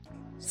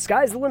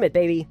 sky's the limit,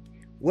 baby.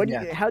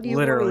 How do you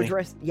want to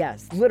address?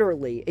 Yes,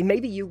 literally. And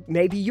maybe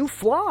you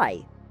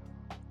fly.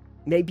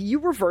 Maybe you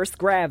reverse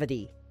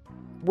gravity.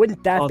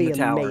 Wouldn't that be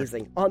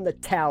amazing? On the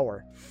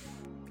tower.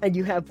 And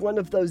you have one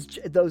of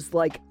those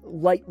like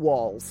light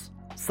walls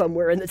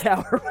somewhere in the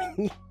tower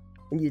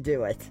when you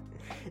do it.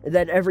 And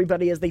then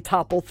everybody, as they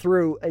topple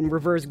through in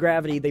reverse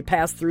gravity, they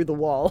pass through the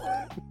wall.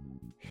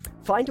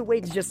 Find a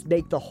way to just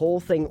make the whole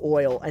thing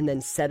oil and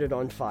then set it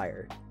on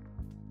fire.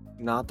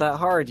 Not that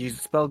hard. You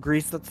spell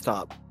grease at the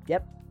top.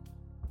 Yep.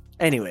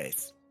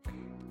 Anyways,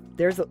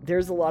 there's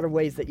a lot of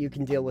ways that you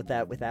can deal with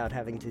that without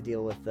having to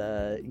deal with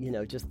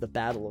just the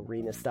battle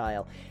arena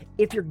style.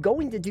 If you're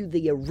going to do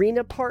the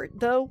arena part,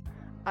 though,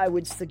 I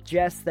would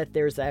suggest that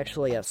there's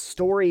actually a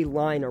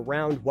storyline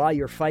around while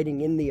you're fighting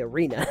in the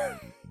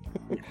arena.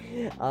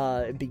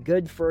 It'd be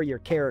good for your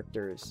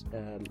characters.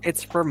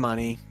 It's for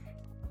money.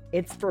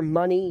 It's for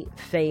money,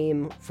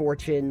 fame,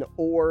 fortune,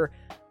 or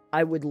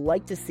I would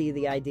like to see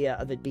the idea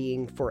of it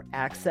being for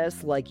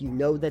access, like you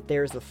know that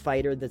there's a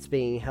fighter that's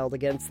being held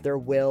against their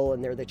will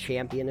and they're the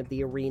champion of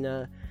the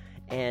arena,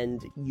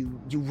 and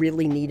you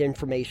really need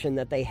information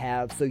that they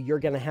have, so you're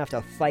going to have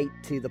to fight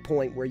to the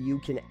point where you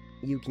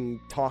can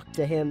talk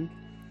to him,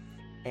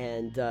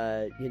 and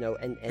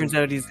turns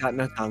out he's got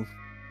no tongue.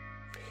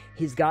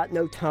 He's got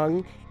no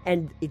tongue,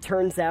 and it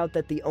turns out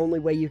that the only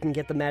way you can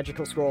get the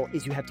magical scroll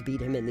is you have to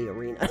beat him in the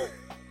arena.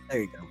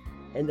 There you go.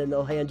 And then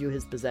they'll hand you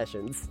his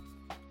possessions.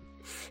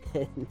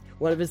 And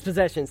one of his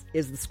possessions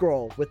is the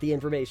scroll with the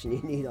information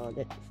you need on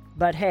it.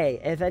 But hey,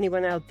 if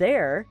anyone out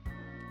there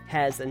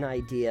has an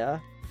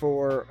idea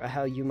for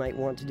how you might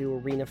want to do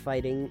arena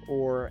fighting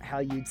or how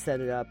you'd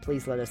set it up,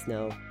 please let us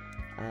know.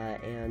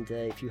 And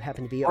if you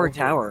happen to be or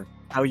tower,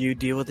 how you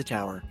deal with the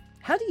tower.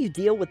 How do you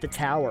deal with the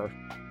tower?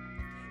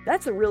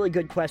 That's a really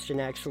good question,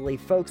 actually.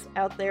 Folks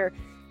out there,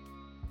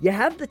 you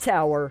have the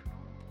tower.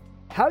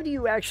 How do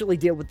you actually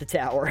deal with the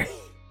tower?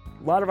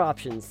 A lot of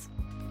options.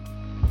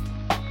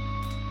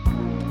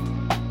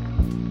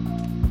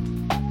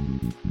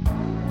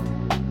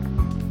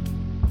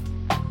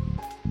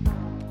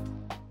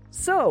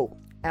 So,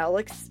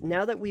 Alex,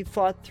 now that we've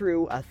fought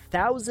through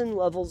 1,000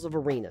 levels of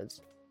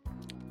arenas...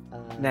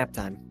 nap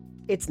time.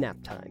 It's nap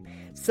time.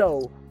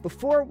 So,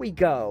 before we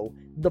go,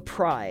 the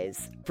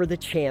prize for the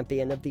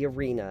champion of the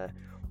arena,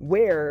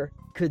 where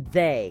could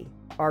they,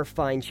 our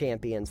fine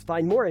champions,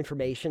 find more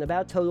information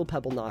about Total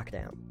Pebble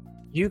Knockdown?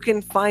 You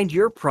can find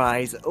your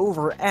prize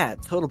over at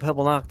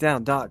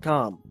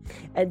TotalPebbleKnockdown.com.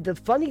 And the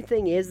funny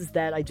thing is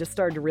that I just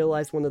started to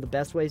realize one of the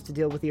best ways to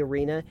deal with the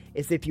arena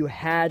is if you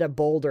had a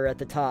boulder at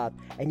the top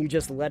and you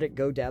just let it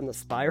go down the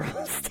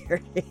spiral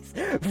staircase,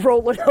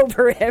 rolling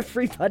over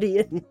everybody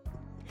in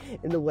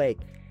the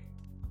wake.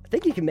 I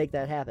think you can make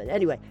that happen.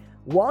 Anyway,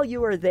 While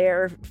you are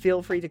there,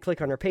 feel free to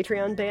click on our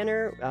Patreon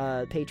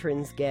banner.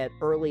 Patrons get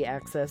early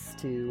access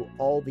to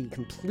all the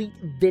complete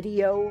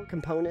video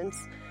components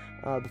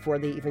before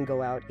they even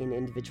go out in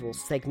individual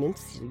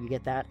segments. You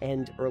get that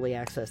and early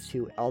access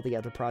to all the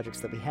other projects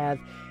that we have.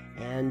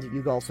 And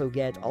you also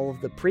get all of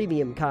the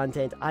premium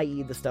content,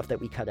 i.e. the stuff that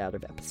we cut out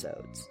of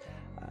episodes.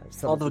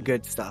 All the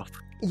good stuff.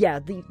 Yeah,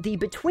 the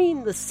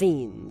between the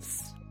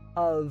scenes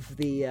of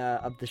the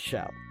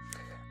show.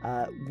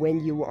 When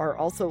you are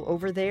also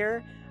over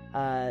there,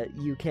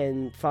 you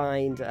can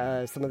find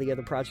some of the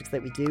other projects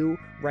that we do.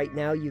 Right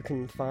now, you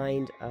can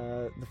find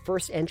the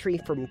first entry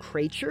from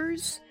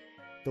Creatures,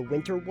 The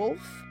Winter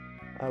Wolf,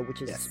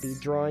 which is a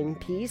speed drawing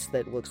piece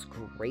that looks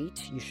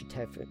great. You should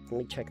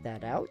definitely check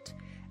that out.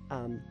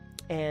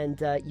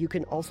 And you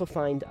can also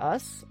find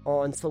us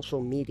on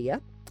social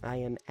media. I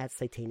am at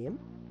Titanium.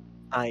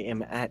 I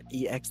am at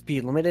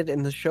EXP Limited,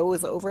 and the show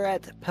is over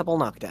at Pebble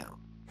Knockdown.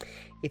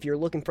 If you're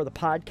looking for the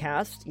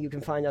podcast, you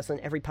can find us on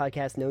every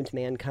podcast known to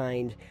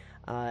mankind.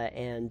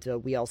 And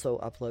we also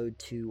upload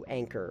to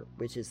Anchor,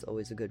 which is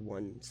always a good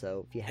one.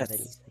 So if you have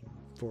anything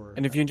for...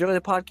 And if you enjoy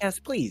the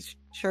podcast, please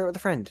share it with a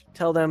friend.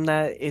 Tell them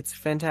that it's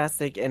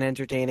fantastic and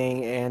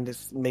entertaining and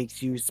it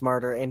makes you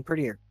smarter and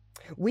prettier.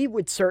 We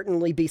would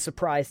certainly be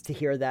surprised to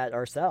hear that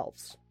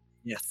ourselves.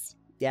 Yes.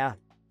 Yeah,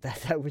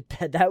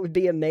 that would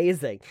be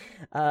amazing.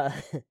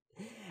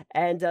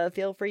 And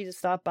feel free to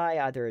stop by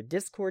either a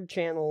Discord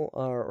channel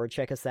or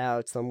check us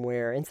out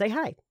somewhere and say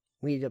hi.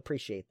 We'd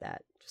appreciate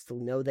that, just to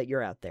know that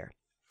you're out there.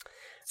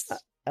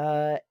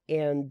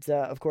 And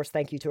of course,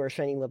 thank you to our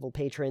Shiny Level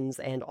patrons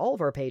and all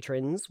of our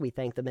patrons. We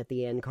thank them at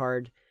the end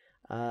card.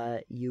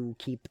 You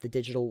keep the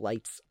digital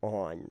lights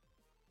on.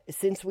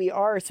 Since we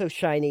are so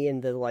shiny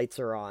and the lights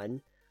are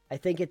on, I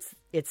think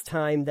it's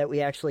time that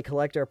we actually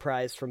collect our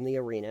prize from the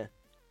arena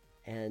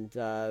and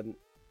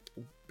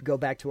go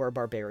back to our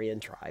barbarian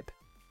tribe.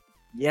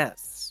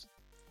 Yes.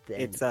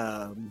 It's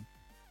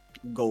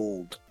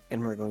gold,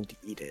 and we're going to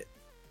eat it.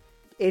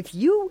 If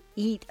you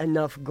eat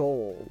enough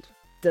gold,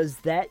 does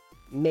that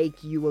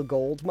make you a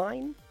gold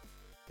mine?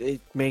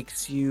 It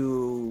makes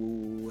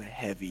you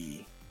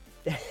heavy.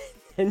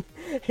 And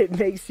it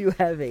makes you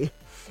heavy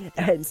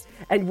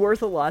and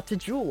worth a lot to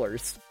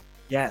jewelers.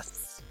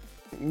 Yes.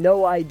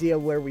 No idea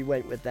where we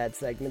went with that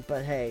segment,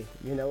 but hey,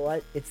 you know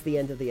what? It's the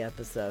end of the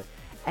episode.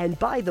 And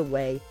by the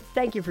way,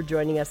 thank you for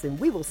joining us, and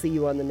we will see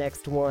you on the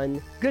next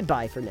one.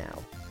 Goodbye for now.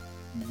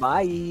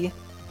 Bye.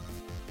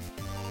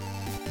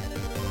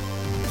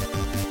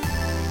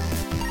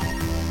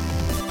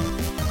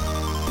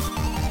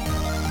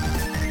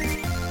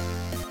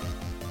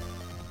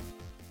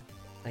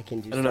 I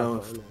can do I don't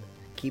know stuff on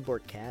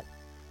Keyboard Cat.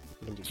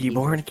 I can do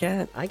Keyboard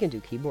Cat? I can do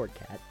Keyboard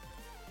Cat.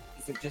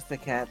 Is it just a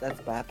cat that's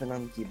bapping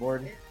on the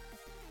keyboard?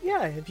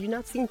 Yeah, have you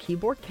not seen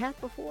Keyboard Cat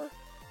before?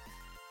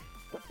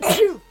 Bless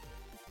you.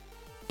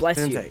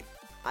 Sensei.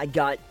 I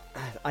got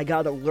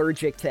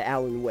allergic to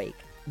Alan Wake,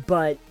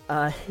 but